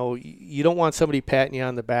 You don't want somebody patting you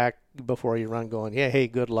on the back before you run going, "Yeah, hey,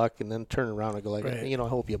 good luck," and then turn around and go like, right. I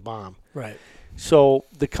hope you bomb. Right. So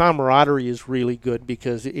the camaraderie is really good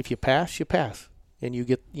because if you pass, you pass, and you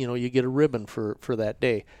get a ribbon for that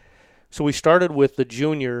day. So we started with the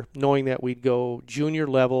junior, knowing that we'd go junior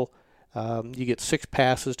level. You get 6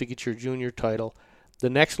 passes to get your junior title. The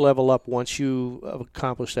next level up, once you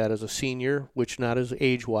accomplish that, as a senior, which not as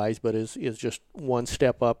age-wise, but is just one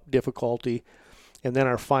step up difficulty. And then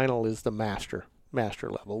our final is the master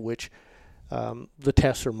level, which the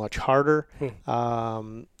tests are much harder.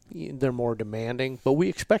 They're more demanding, but we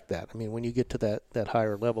expect that. I mean, when you get to that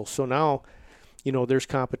higher level. So now, there's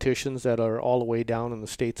competitions that are all the way down in the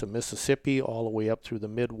states of Mississippi, all the way up through the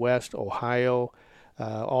Midwest, Ohio,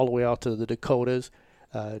 all the way out to the Dakotas,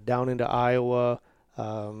 down into Iowa.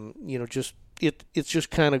 It's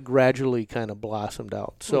just kind of gradually kind of blossomed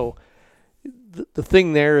out. So the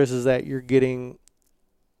thing there is that you're getting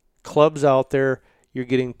clubs out there. You're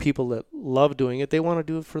getting people that love doing it. They want to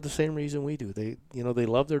do it for the same reason we do. They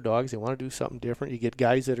love their dogs. They want to do something different. You get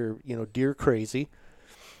guys that are, deer crazy.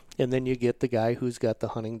 And then you get the guy who's got the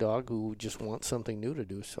hunting dog who just wants something new to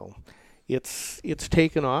do. So it's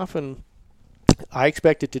taken off, and I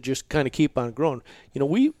expect it to just kind of keep on growing.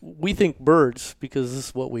 We think birds because this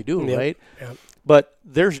is what we do, right? Yep. But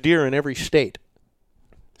there's deer in every state.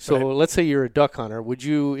 So Right. let's say you're a duck hunter. Would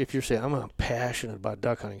you, if you're saying, I'm passionate about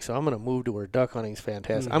duck hunting, so I'm going to move to where duck hunting is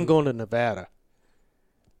fantastic. I'm going to Nevada.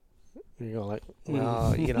 You're like,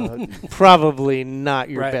 well, probably not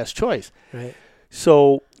your Right. best choice. Right.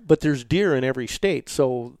 So, but there's deer in every state.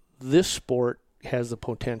 So this sport has the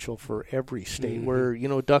potential for every state where,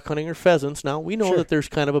 duck hunting or pheasants. Now, we know Sure. that there's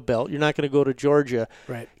kind of a belt. You're not going to go to Georgia,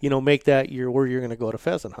 Right. make that where you're going to go to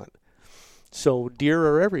pheasant hunt. So deer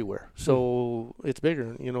are everywhere. So it's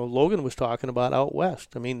bigger. Logan was talking about out west.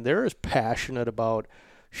 I mean, they're as passionate about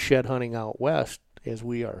shed hunting out west as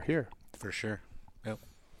we are here. For sure. Yep.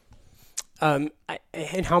 And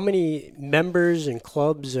how many members and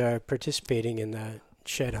clubs are participating in the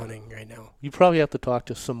shed hunting right now? You probably have to talk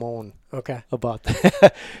to Simone Okay. about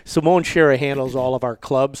that. Simone Shera handles all of our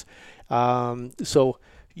clubs. So,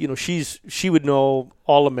 she would know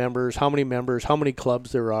all the members, how many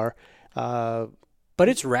clubs there are. But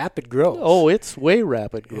it's rapid growth. Oh, it's way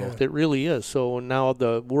rapid growth. Yeah. It really is. So now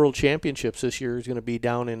the World Championships this year is going to be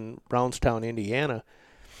down in Brownstown, Indiana.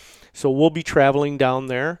 So we'll be traveling down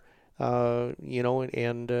there,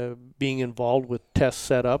 and being involved with test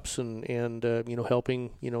setups and helping,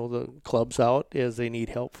 the clubs out as they need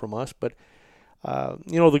help from us. But,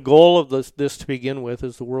 the goal of this to begin with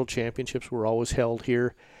is the World Championships were always held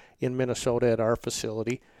here in Minnesota at our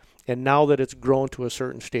facility. And now that it's grown to a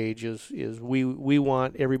certain stage, is we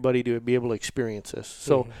want everybody to be able to experience this.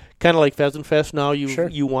 So kind of like Pheasant Fest now,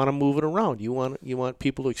 you want to move it around. You want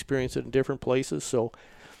people to experience it in different places. So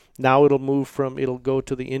now it'll go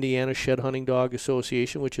to the Indiana Shed Hunting Dog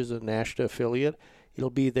Association, which is a NASHTA affiliate.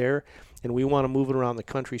 It'll be there, and we want to move it around the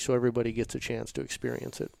country so everybody gets a chance to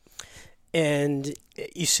experience it. And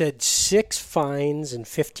you said 6 finds in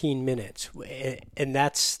 15 minutes, and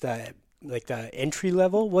that's the entry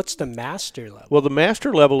level. What's the master level? Well, the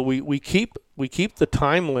master level, we keep the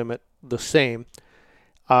time limit the same,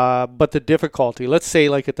 but the difficulty. Let's say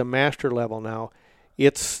like at the master level now,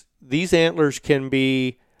 these antlers can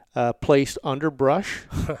be placed under brush.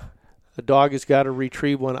 The dog has got to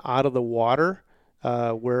retrieve one out of the water,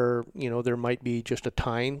 where there might be just a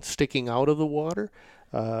tine sticking out of the water.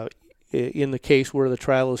 In the case where the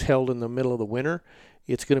trial is held in the middle of the winter,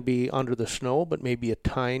 it's going to be under the snow, but maybe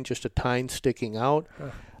just a tine sticking out.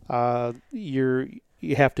 You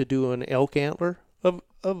have to do an elk antler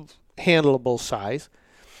of handleable size.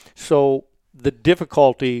 So the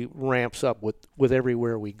difficulty ramps up with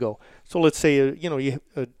everywhere we go. So let's say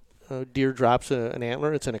a deer drops an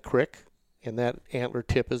antler. It's in a creek, and that antler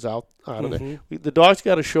tip is out of there. The dog's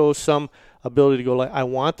got to show some ability to go like, I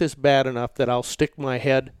want this bad enough that I'll stick my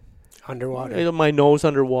head underwater, my nose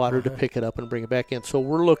underwater to pick it up and bring it back in. So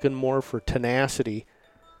we're looking more for tenacity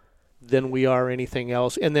than we are anything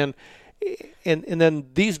else. And then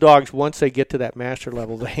these dogs, once they get to that master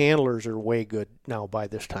level, the handlers are way good now by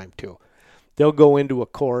this time too. They'll go into a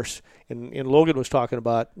course, and Logan was talking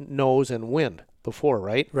about nose and wind before,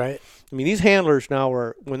 right? Right. I mean, these handlers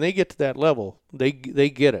now when they get to that level, they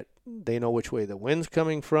get it. They know which way the wind's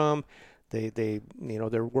coming from. They're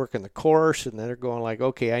working the course, and then they're going like,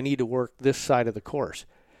 okay, I need to work this side of the course,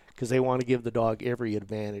 because they want to give the dog every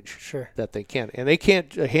advantage that they can. And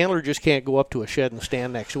a handler just can't go up to a shed and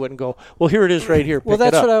stand next to it and go, well, here it is right here. Well,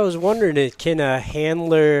 that's what I was wondering. Can a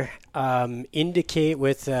handler indicate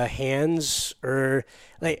with hands or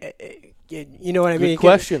like, you know what I mean? Good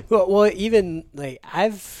question. Well, even like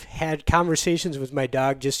I've had conversations with my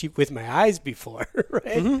dog just with my eyes before,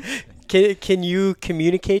 right? Can you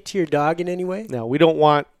communicate to your dog in any way? No, we don't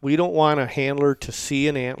want a handler to see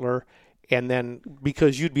an antler and then,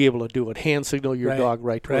 because you'd be able to do it, hand signal your dog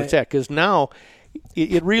right to where it's at. Because now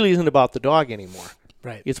it really isn't about the dog anymore.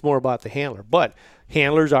 Right. It's more about the handler. But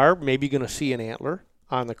handlers are maybe going to see an antler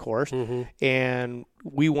on the course, and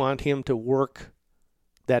we want him to work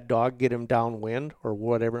that dog, get him downwind or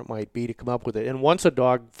whatever it might be to come up with it. And once a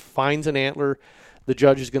dog finds an antler, the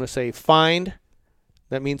judge is going to say, find.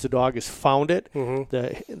 That means the dog has found it.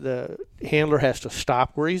 The handler has to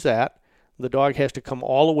stop where he's at. The dog has to come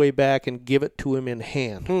all the way back and give it to him in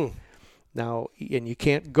hand. Now, and you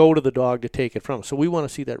can't go to the dog to take it from him. So we want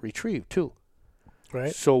to see that retrieve too.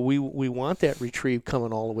 Right. So we want that retrieve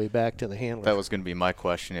coming all the way back to the handler. That was going to be my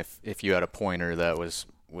question. If you had a pointer that was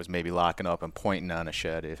maybe locking up and pointing on a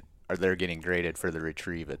shed, they're getting graded for the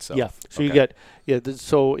retrieve itself. Yeah. So Okay.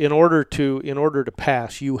 so in order to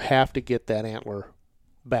pass, you have to get that antler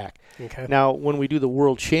back. Okay. Now, when we do the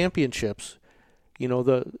World Championships,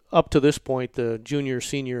 up to this point, the junior,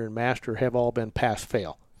 senior, and master have all been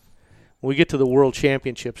pass-fail. When we get to the World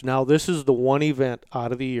Championships, now this is the one event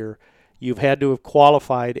out of the year you've had to have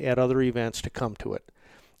qualified at other events to come to it.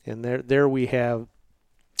 And there we have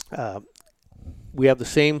the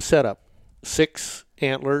same setup, 6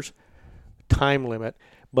 antlers, time limit,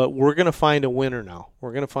 but we're going to find a winner now.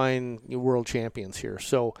 We're going to find world champions here.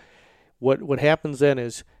 So what happens then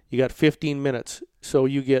is you got 15 minutes, so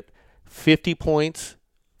you get 50 points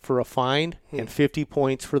for a find and 50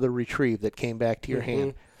 points for the retrieve that came back to your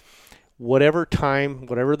hand. Whatever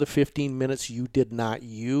the 15 minutes you did not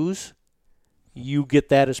use, you get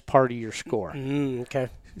that as part of your score. Okay.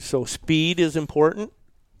 So speed is important,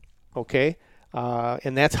 okay?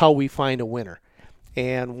 And that's how we find a winner.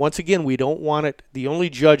 And once again, we don't want it. The only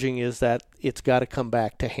judging is that it's got to come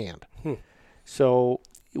back to hand. So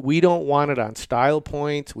we don't want it on style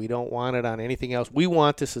points. We don't want it on anything else. We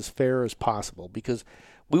want this as fair as possible because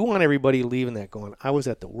we want everybody leaving that going, I was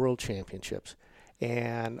at the World Championships,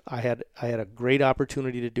 and I had a great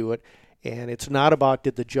opportunity to do it. And it's not about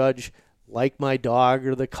did the judge like my dog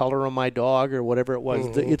or the color of my dog or whatever it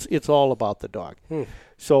was. It's all about the dog.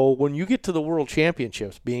 So when you get to the World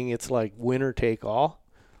Championships, being it's like winner take all,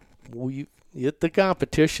 the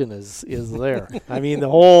competition is there. I mean, the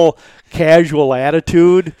whole casual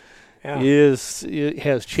attitude has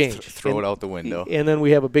changed. Throw it out the window. And then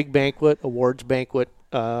we have a big banquet, awards banquet,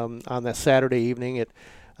 on that Saturday evening.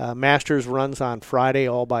 Masters runs on Friday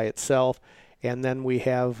all by itself, and then we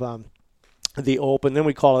have the Open. Then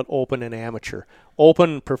we call it Open and Amateur.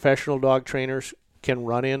 Open professional dog trainers can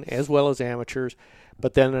run in as well as amateurs,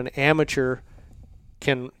 but then an amateur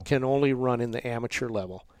can only run in the amateur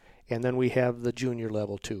level. And then we have the junior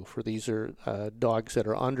level too. For these are dogs that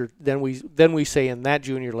are under. Then we say in that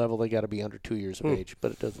junior level they got to be under 2 years of age,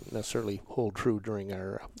 but it doesn't necessarily hold true during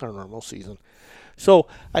our normal season. So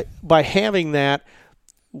by having that,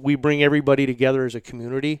 we bring everybody together as a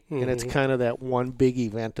community, and it's kind of that one big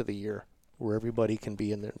event of the year where everybody can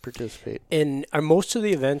be in there and participate. And are most of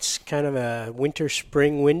the events kind of a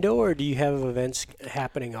winter-spring window, or do you have events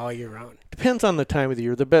happening all year round? Depends on the time of the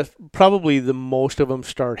year. Probably the most of them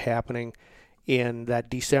start happening in that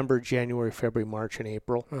December, January, February, March, and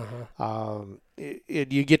April.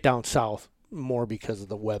 You get down south more because of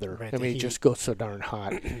the weather. Right, it just goes so darn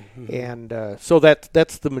hot. And so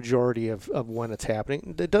that's the majority of when it's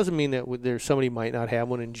happening. It doesn't mean that somebody might not have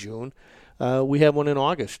one in June. We have one in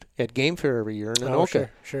August at Game Fair every year in Anoka.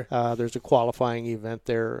 Sure. There's a qualifying event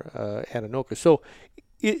there at Anoka. So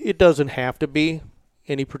it doesn't have to be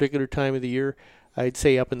any particular time of the year. I'd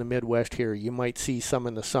say up in the Midwest here, you might see some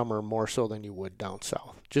in the summer more so than you would down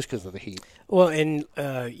south, just because of the heat. Well, and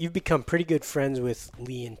you've become pretty good friends with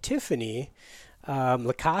Lee and Tiffany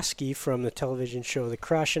Lukoski from the television show The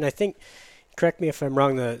Crush, and I think, correct me if I'm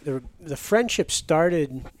wrong, the friendship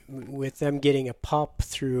started with them getting a pup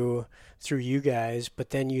through you guys, but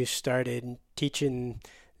then you started teaching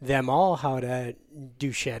them all how to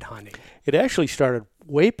do shed hunting. It actually started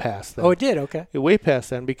way past then. Oh, it did? Okay. Way past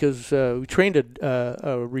then because we trained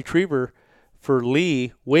a retriever for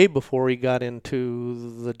Lee way before he got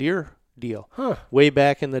into the deer deal, way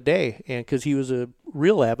back in the day, and because he was a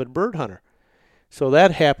real avid bird hunter. So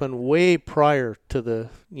that happened way prior to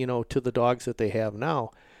the dogs that they have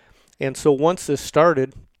now. And so once this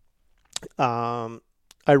started,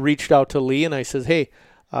 I reached out to Lee and I said, hey,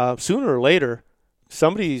 sooner or later,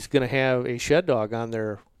 somebody's going to have a shed dog on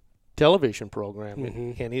their television program.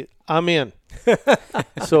 And I'm in.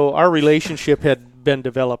 So our relationship had been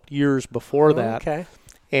developed years before that. Okay.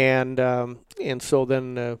 And so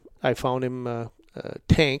then I found him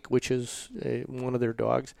Tank, which is one of their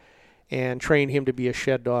dogs, and trained him to be a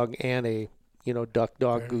shed dog and a duck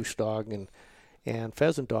dog, goose dog, and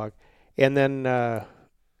pheasant dog. And then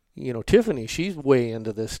Tiffany, she's way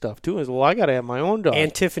into this stuff too. And well, I got to have my own dog.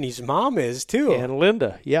 And Tiffany's mom is too. And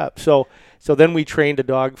Linda, yeah. So then we trained a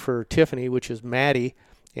dog for Tiffany, which is Maddie,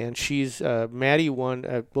 and she's Maddie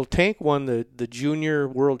won. Tank won the junior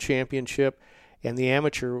world championship and the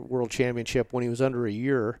amateur world championship when he was under a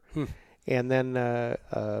year, and then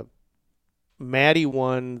Maddie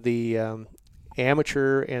won the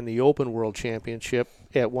amateur and the open world championship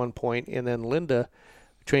at one point, and then Linda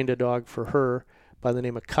trained a dog for her by the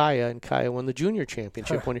name of Kaya, and Kaya won the junior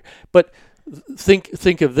championship one year. But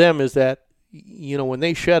think of them as that, when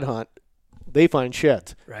they shed hunt, they find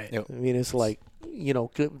sheds. Right. Yep. I mean, it's like,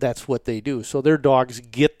 that's what they do. So their dogs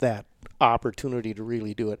get that opportunity to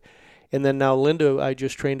really do it. And then now Linda, I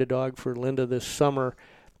just trained a dog for Linda this summer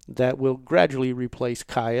that will gradually replace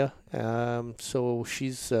Kaya. So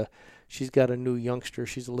she's got a new youngster.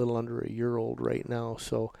 She's a little under a year old right now.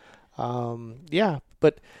 So,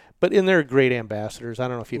 but they're great ambassadors. I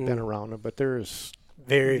don't know if you've been around them, but there's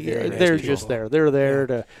very nice they're people. just there. They're there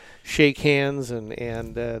to shake hands,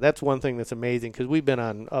 and that's one thing that's amazing because we've been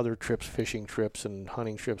on other trips, fishing trips and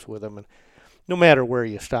hunting trips with them, and no matter where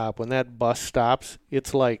you stop, when that bus stops,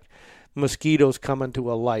 it's like mosquitoes coming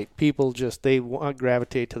to a light. People they want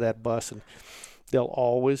gravitate to that bus, and they'll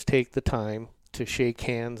always take the time to shake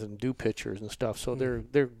hands and do pictures and stuff. So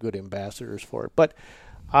they're good ambassadors for it. But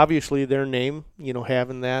obviously their name,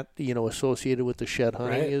 having that, associated with the shed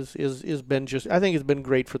hunting is been just, I think it's been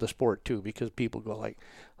great for the sport too, because people go like,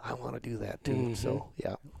 I want to do that too. Mm-hmm. So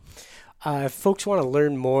yeah. If folks want to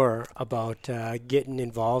learn more about getting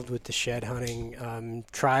involved with the shed hunting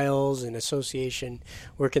trials and association,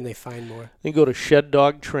 where can they find more? They can go to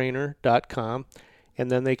sheddogtrainer.com,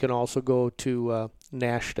 and then they can also go to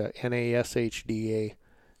NASHDA,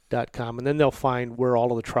 NASHDA.com, and then they'll find where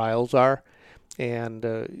all of the trials are and,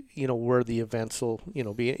 where the events will,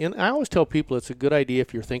 be. And I always tell people it's a good idea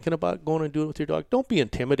if you're thinking about going and doing it with your dog, don't be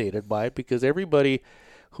intimidated by it, because everybody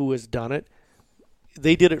who has done it,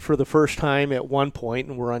 they did it for the first time at one point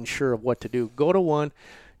and were unsure of what to do. Go to one,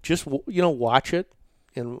 just, watch it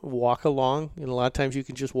and walk along. And a lot of times you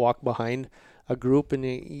can just walk behind a group and,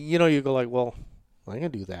 you go like, well, I can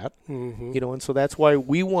do that. Mm-hmm. And so that's why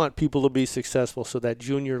we want people to be successful. So that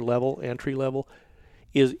junior level, entry level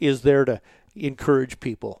is there to encourage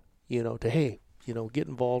people, to, get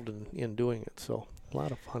involved in doing it. So a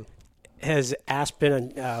lot of fun. Has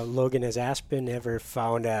Aspen, Logan, has Aspen ever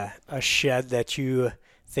found a shed that you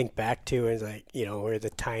think back to and like, where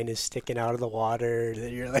the tine is sticking out of the water,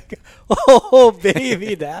 that you're like, oh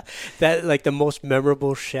baby, that like the most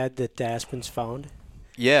memorable shed that Aspen's found?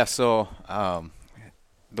 Yeah, so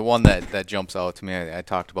the one that jumps out to me, I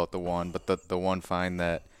talked about the one, but the one find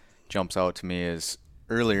that jumps out to me is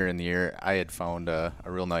earlier in the year I had found a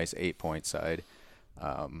real nice 8-point side.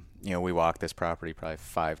 We walked this property probably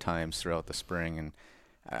 5 times throughout the spring, and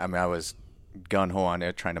I was gun-ho on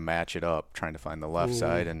it, trying to match it up, trying to find the left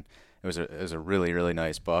side, and it was a really, really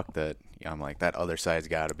nice buck that I'm like, that other side's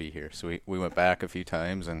got to be here. So we went back a few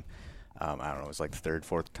times, and I don't know, it was like the 3rd,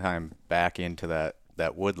 4th time back into that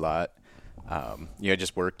wood lot. I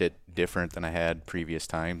just worked it different than I had previous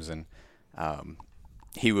times, and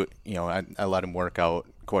he would, I let him work out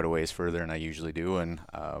quite a ways further than I usually do, and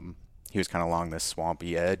he was kind of along this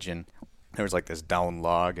swampy edge, and there was like this down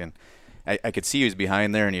log, and I could see he was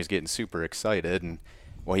behind there, and he was getting super excited, and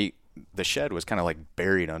the shed was kind of like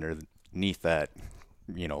buried underneath that,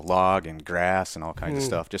 log and grass and all kinds of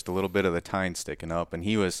stuff, just a little bit of the tine sticking up, and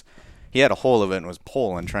he had a hole of it and was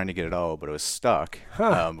pulling, trying to get it out, but it was stuck.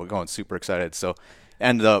 We're going super excited, so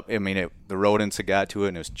ended up, the rodents had got to it,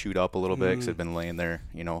 and it was chewed up a little bit because it had been laying there,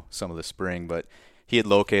 some of the spring, but he had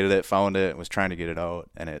located it, found it, and was trying to get it out,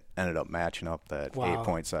 and it ended up matching up that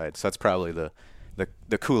 8-point side. So that's probably the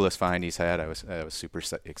coolest find he's had. I was super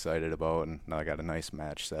excited about, and now I got a nice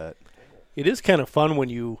match set. It is kind of fun when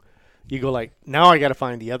you go like, now I got to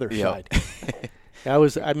find the other side. I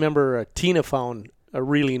remember Tina found a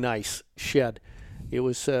really nice shed. It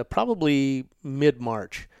was probably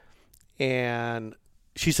mid-March, and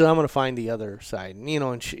she said, I'm going to find the other side. And,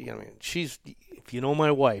 and she's, if you know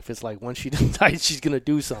my wife, it's like once she decides she's going to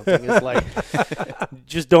do something, it's like,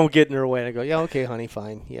 just don't get in her way. And I go, yeah, okay, honey,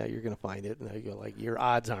 fine. Yeah, you're going to find it. And I go, like, your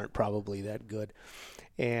odds aren't probably that good.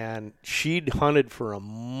 And she'd hunted for a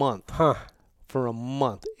month.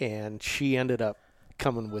 And she ended up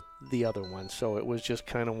coming with the other one. So it was just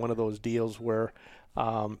kind of one of those deals where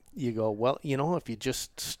you go, well, if you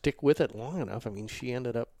just stick with it long enough, she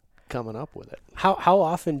ended up coming up with it. How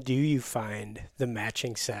often do you find the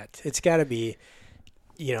matching set? It's got to be,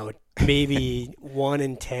 maybe 1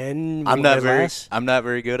 in 10. I'm not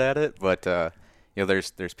very good at it, but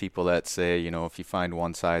there's people that say, if you find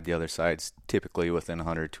one side, the other side's typically within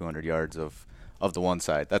 100, 200 yards of the one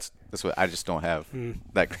side. That's what I just don't have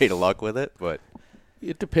that great of luck with it, but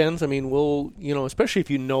it depends. We'll, especially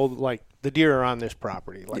if like the deer are on this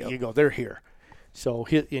property, like you go, they're here. So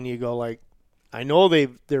and you go like, I know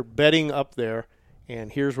they're bedding up there, and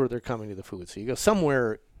here's where they're coming to the food. So you go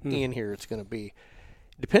somewhere in here it's going to be.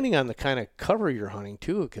 Depending on the kind of cover you're hunting,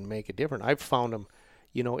 too, it can make a difference. I've found them,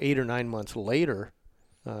 8 or 9 months later.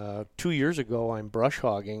 2 years ago, I'm brush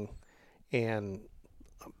hogging, and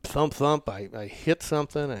thump, I hit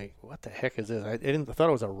something. What the heck is this? I thought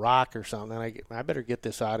it was a rock or something. I better get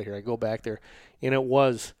this out of here. I go back there, and it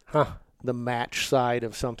was the match side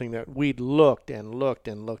of something that we'd looked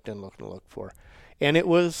for, and it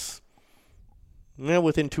was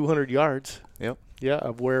within 200 yards. Yep. Yeah,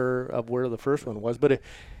 of where the first one was. But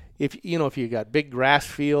if you got big grass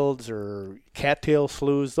fields or cattail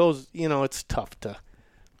sloughs, those it's tough to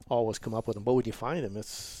always come up with them. But when you find them,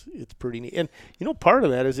 it's pretty neat. And part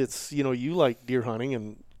of that is it's you like deer hunting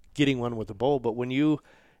and getting one with a bow, but when you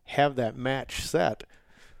have that match set,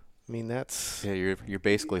 I mean that's you're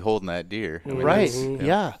basically holding that deer. Right.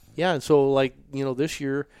 Yeah. And so this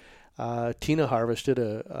year, Tina harvested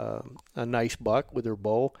a nice buck with her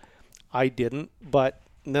bow. I didn't, but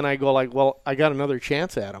then I go well, I got another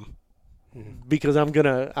chance at him because I'm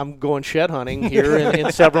going shed hunting here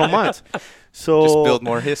in several months. So just build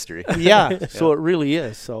more history. Yeah. So it really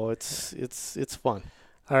is. So it's fun.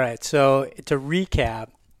 All right. So to recap,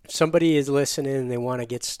 if somebody is listening and they want to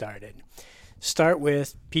get started, start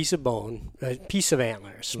with piece of bone, a piece of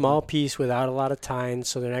antler, a small piece without a lot of tines,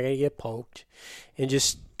 so they're not going to get poked, and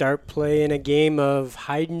just start playing a game of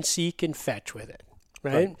hide and seek and fetch with it.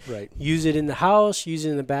 Right? Use it in the house, use it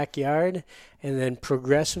in the backyard, and then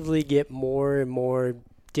progressively get more and more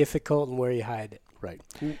difficult in where you hide it. Right.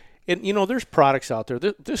 And, there's products out there.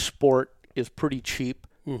 This sport is pretty cheap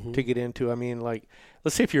to get into. I mean,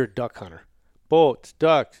 let's say if you're a duck hunter. Boats,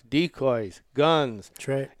 ducks, decoys, guns. That's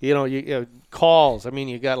right. You calls. I mean,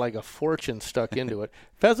 you got a fortune stuck into it.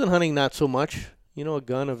 Pheasant hunting, not so much. A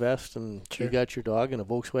gun, a vest, and you got your dog and a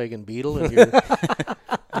Volkswagen Beetle, and you're,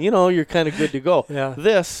 you're kind of good to go. Yeah.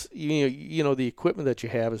 This, the equipment that you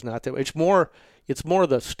have is not that. It's more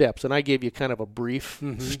the steps, and I gave you kind of a brief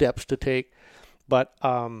steps to take. But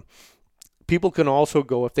people can also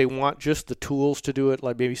go, if they want just the tools to do it,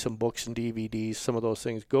 like maybe some books and DVDs, some of those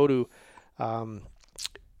things, go to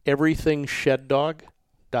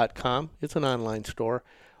everythingShedDog.com. It's an online store.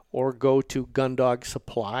 Or go to Gundog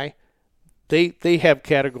Supply. They have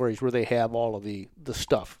categories where they have all of the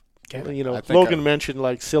stuff. Okay. Logan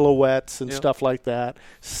mentioned silhouettes and stuff like that,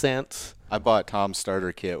 scents. I bought Tom's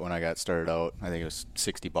starter kit when I got started out. I think it was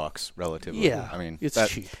 $60 relatively. Yeah, I mean, it's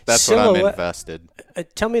cheap. That's what I'm invested.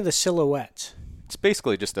 Tell me the silhouettes. It's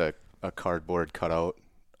basically just a cardboard cutout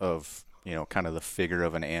of kind of the figure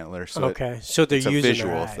of an antler. So so they're using a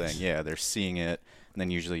visual their eyes. thing. Yeah, they're seeing it, and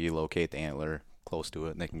then usually you locate the antler close to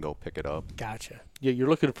it, and they can go pick it up. Gotcha. Yeah, you're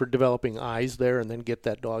looking for developing eyes there, and then get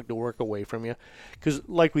that dog to work away from you. Because,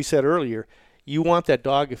 like we said earlier, you want that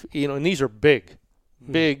dog, and these are big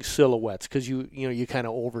silhouettes, because you kind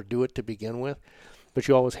of overdo it to begin with, but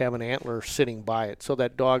you always have an antler sitting by it, so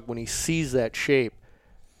that dog, when he sees that shape,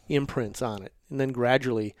 imprints on it, and then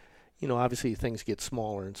gradually, obviously things get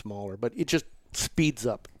smaller and smaller, but it just speeds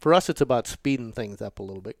up. For us, it's about speeding things up a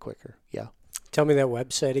little bit quicker. Yeah. Tell me that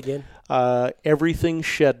website again. Everything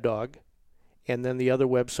Shed Dog, and then the other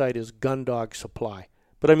website is Gundog Supply.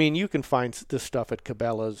 But I mean, you can find this stuff at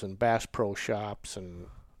Cabela's and Bass Pro Shops, and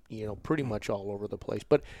pretty much all over the place.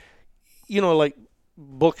 But like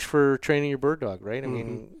books for training your bird dog, right? I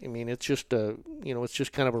mean, it's just it's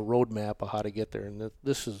just kind of a roadmap of how to get there, and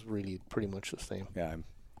this is really pretty much the same. Yeah, I'm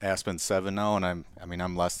Aspen 7 now, and I'm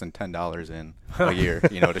less than $10 in a year,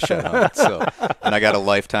 to shed hunt. So, and I got a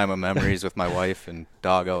lifetime of memories with my wife and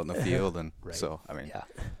dog out in the field, and so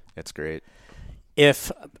it's great.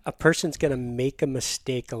 If a person's going to make a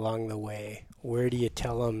mistake along the way, where do you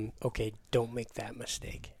tell them, okay, don't make that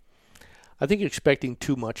mistake? I think expecting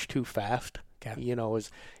too much too fast, okay.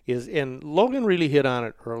 is and Logan really hit on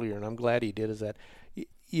it earlier, and I'm glad he did, is that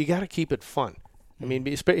you got to keep it fun. I mean,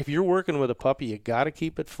 if you're working with a puppy, you got to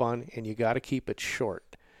keep it fun, and you got to keep it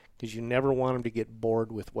short, because you never want them to get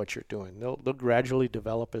bored with what you're doing. They'll gradually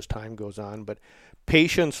develop as time goes on, but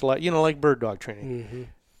patience, like bird dog training,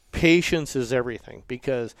 patience is everything,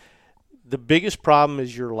 because the biggest problem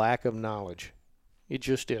is your lack of knowledge. It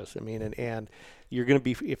just is. I mean, and you're going to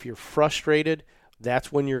be, if you're frustrated,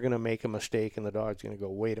 that's when you're going to make a mistake, and the dog's going to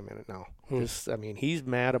go, wait a minute now. He's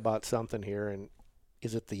mad about something here, and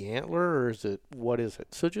is it the antler, or what is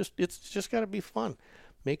it? So it's just got to be fun.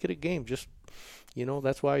 Make it a game. Just,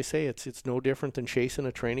 that's why I say it's no different than chasing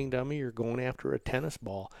a training dummy or going after a tennis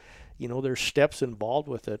ball. There's steps involved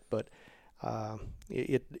with it, but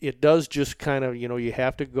it does just kind of, you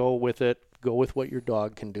have to go with it, go with what your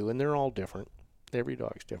dog can do, and they're all different. Every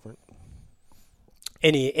dog's different.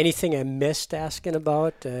 Anything I missed asking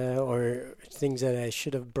about, or things that I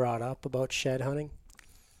should have brought up about shed hunting?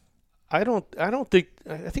 I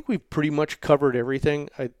think we've pretty much covered everything.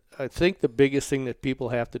 I think the biggest thing that people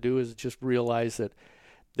have to do is just realize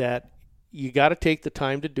that you got to take the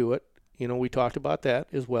time to do it. We talked about that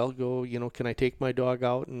as well. Go, can I take my dog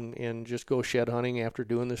out and just go shed hunting after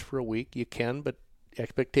doing this for a week? You can, but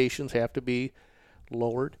expectations have to be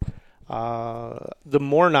lowered. The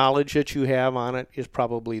more knowledge that you have on it is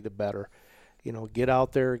probably the better. Get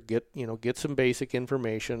out there, get some basic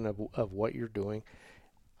information of what you're doing.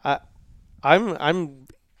 I'm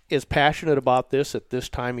as passionate about this at this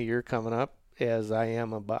time of year coming up as I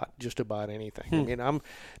am about just about anything. I mean,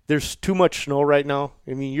 there's too much snow right now.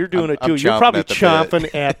 I mean, you're doing it too. You're probably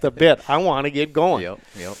chomping at the bit. I want to get going.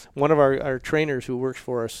 Yep. One of our trainers who works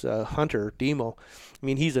for us, Hunter Demo, I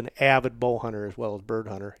mean, he's an avid bow hunter as well as bird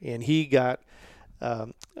hunter, and he got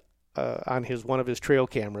on one of his trail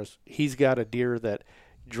cameras, he's got a deer that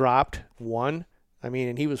dropped one. I mean,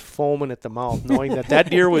 and he was foaming at the mouth, knowing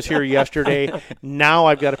that deer was here yesterday. Now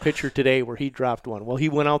I've got a picture today where he dropped one. Well, he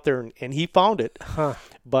went out there and he found it,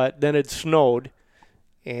 but then it snowed,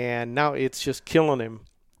 and now it's just killing him.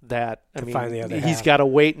 He's got to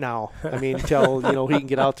wait now. I mean, until he can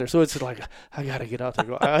get out there. So it's like, I got to get out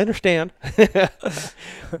there. I understand,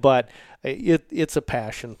 but it's a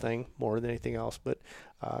passion thing more than anything else. But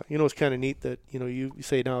it's kind of neat that you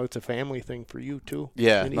say now it's a family thing for you too.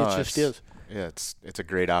 Yeah, and it just is. Yeah, it's a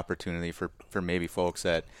great opportunity for maybe folks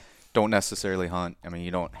that don't necessarily hunt. I mean,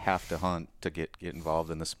 you don't have to hunt to get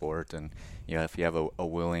involved in the sport, and if you have a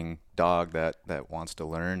willing dog that wants to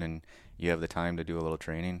learn and you have the time to do a little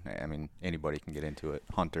training, I mean, anybody can get into it.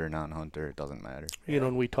 Hunter, non-hunter, it doesn't matter.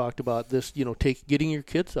 And we talked about this, getting your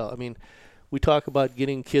kids out. I mean, we talk about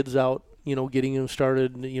getting kids out, getting them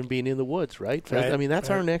started, being in the woods, right? Right. I mean, that's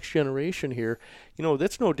our next generation here.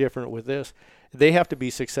 That's no different with this. They have to be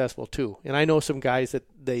successful too. And I know some guys that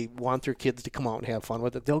they want their kids to come out and have fun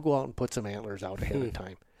with it. They'll go out and put some antlers out ahead of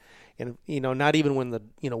time. And, not even when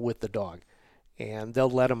with the dog. And they'll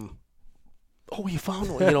let them, oh, you found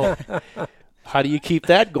one, How do you keep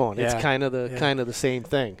that going? Yeah. It's kind of the same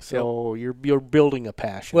thing. So you're building a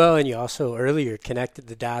passion. Well, and you also earlier connected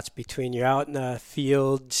the dots between you're out in the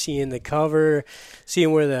field, seeing the cover,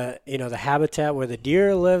 seeing where the habitat where the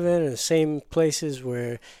deer are living, and the same places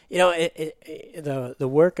where the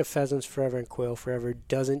work of Pheasants Forever and Quail Forever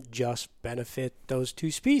doesn't just benefit those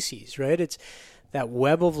two species, right? It's that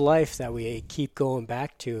web of life that we keep going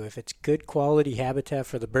back to. If it's good quality habitat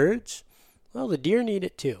for the birds, well, the deer need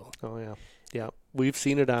it too. Oh yeah. Yeah, we've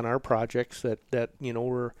seen it on our projects that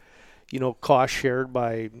we're, cost shared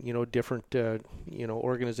by, different,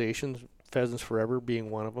 organizations, Pheasants Forever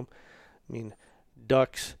being one of them. I mean,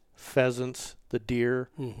 ducks, pheasants, the deer,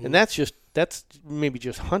 and that's maybe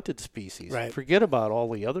just hunted species. Right. Forget about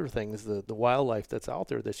all the other things, the wildlife that's out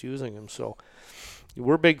there that's using them. So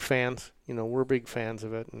we're big fans. We're big fans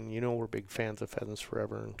of it, and we're big fans of Pheasants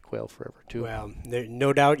Forever and Quail Forever too. Well,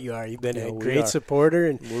 no doubt you are. You've been a great supporter,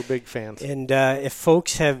 and we're big fans. And if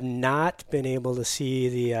folks have not been able to see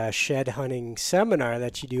the shed hunting seminar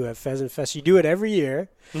that you do at Pheasant Fest, you do it every year,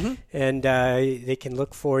 and they can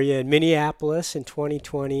look for you in Minneapolis in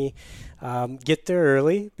 2020. Get there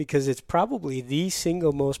early because it's probably the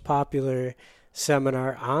single most popular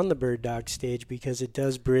seminar on the Bird Dog stage because it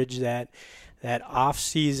does bridge that off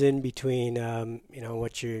season between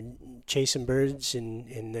what you're chasing birds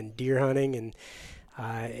and then deer hunting, and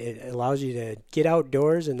it allows you to get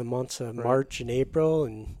outdoors in the months of March and April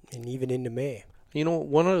and even into May.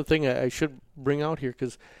 One other thing I should bring out here,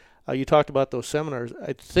 because you talked about those seminars.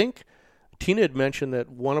 I think Tina had mentioned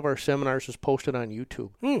that one of our seminars is posted on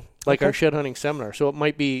YouTube, our shed hunting seminar. So it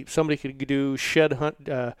might be somebody could do shed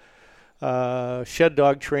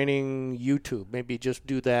dog training YouTube. Maybe just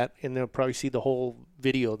do that, and they'll probably see the whole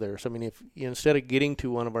video there. So I mean, if instead of getting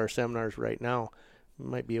to one of our seminars right now, it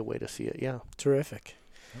might be a way to see it. Yeah, terrific.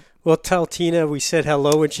 We'll tell Tina we said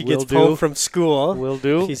hello when she gets home from school. Will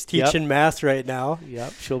do. She's teaching math right now.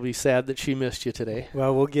 Yep. She'll be sad that she missed you today.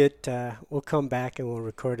 Well, we'll come back and we'll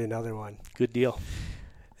record another one. Good deal.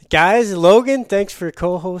 Guys, Logan, thanks for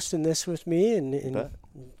co-hosting this with me, and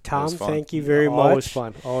Tom, thank you very much.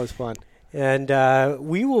 Always fun. And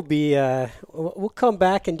we will be. We'll come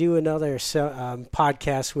back and do another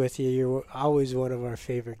podcast with you. You're always one of our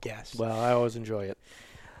favorite guests. Well, I always enjoy it.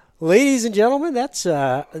 Ladies and gentlemen, that's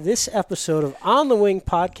this episode of On the Wing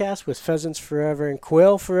podcast with Pheasants Forever and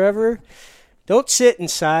Quail Forever. Don't sit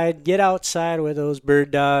inside. Get outside with those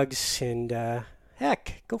bird dogs, and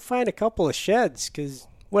heck, go find a couple of sheds. Because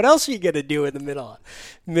what else are you gonna do in the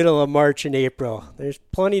middle of March and April? There's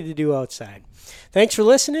plenty to do outside. Thanks for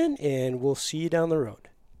listening, and we'll see you down the road.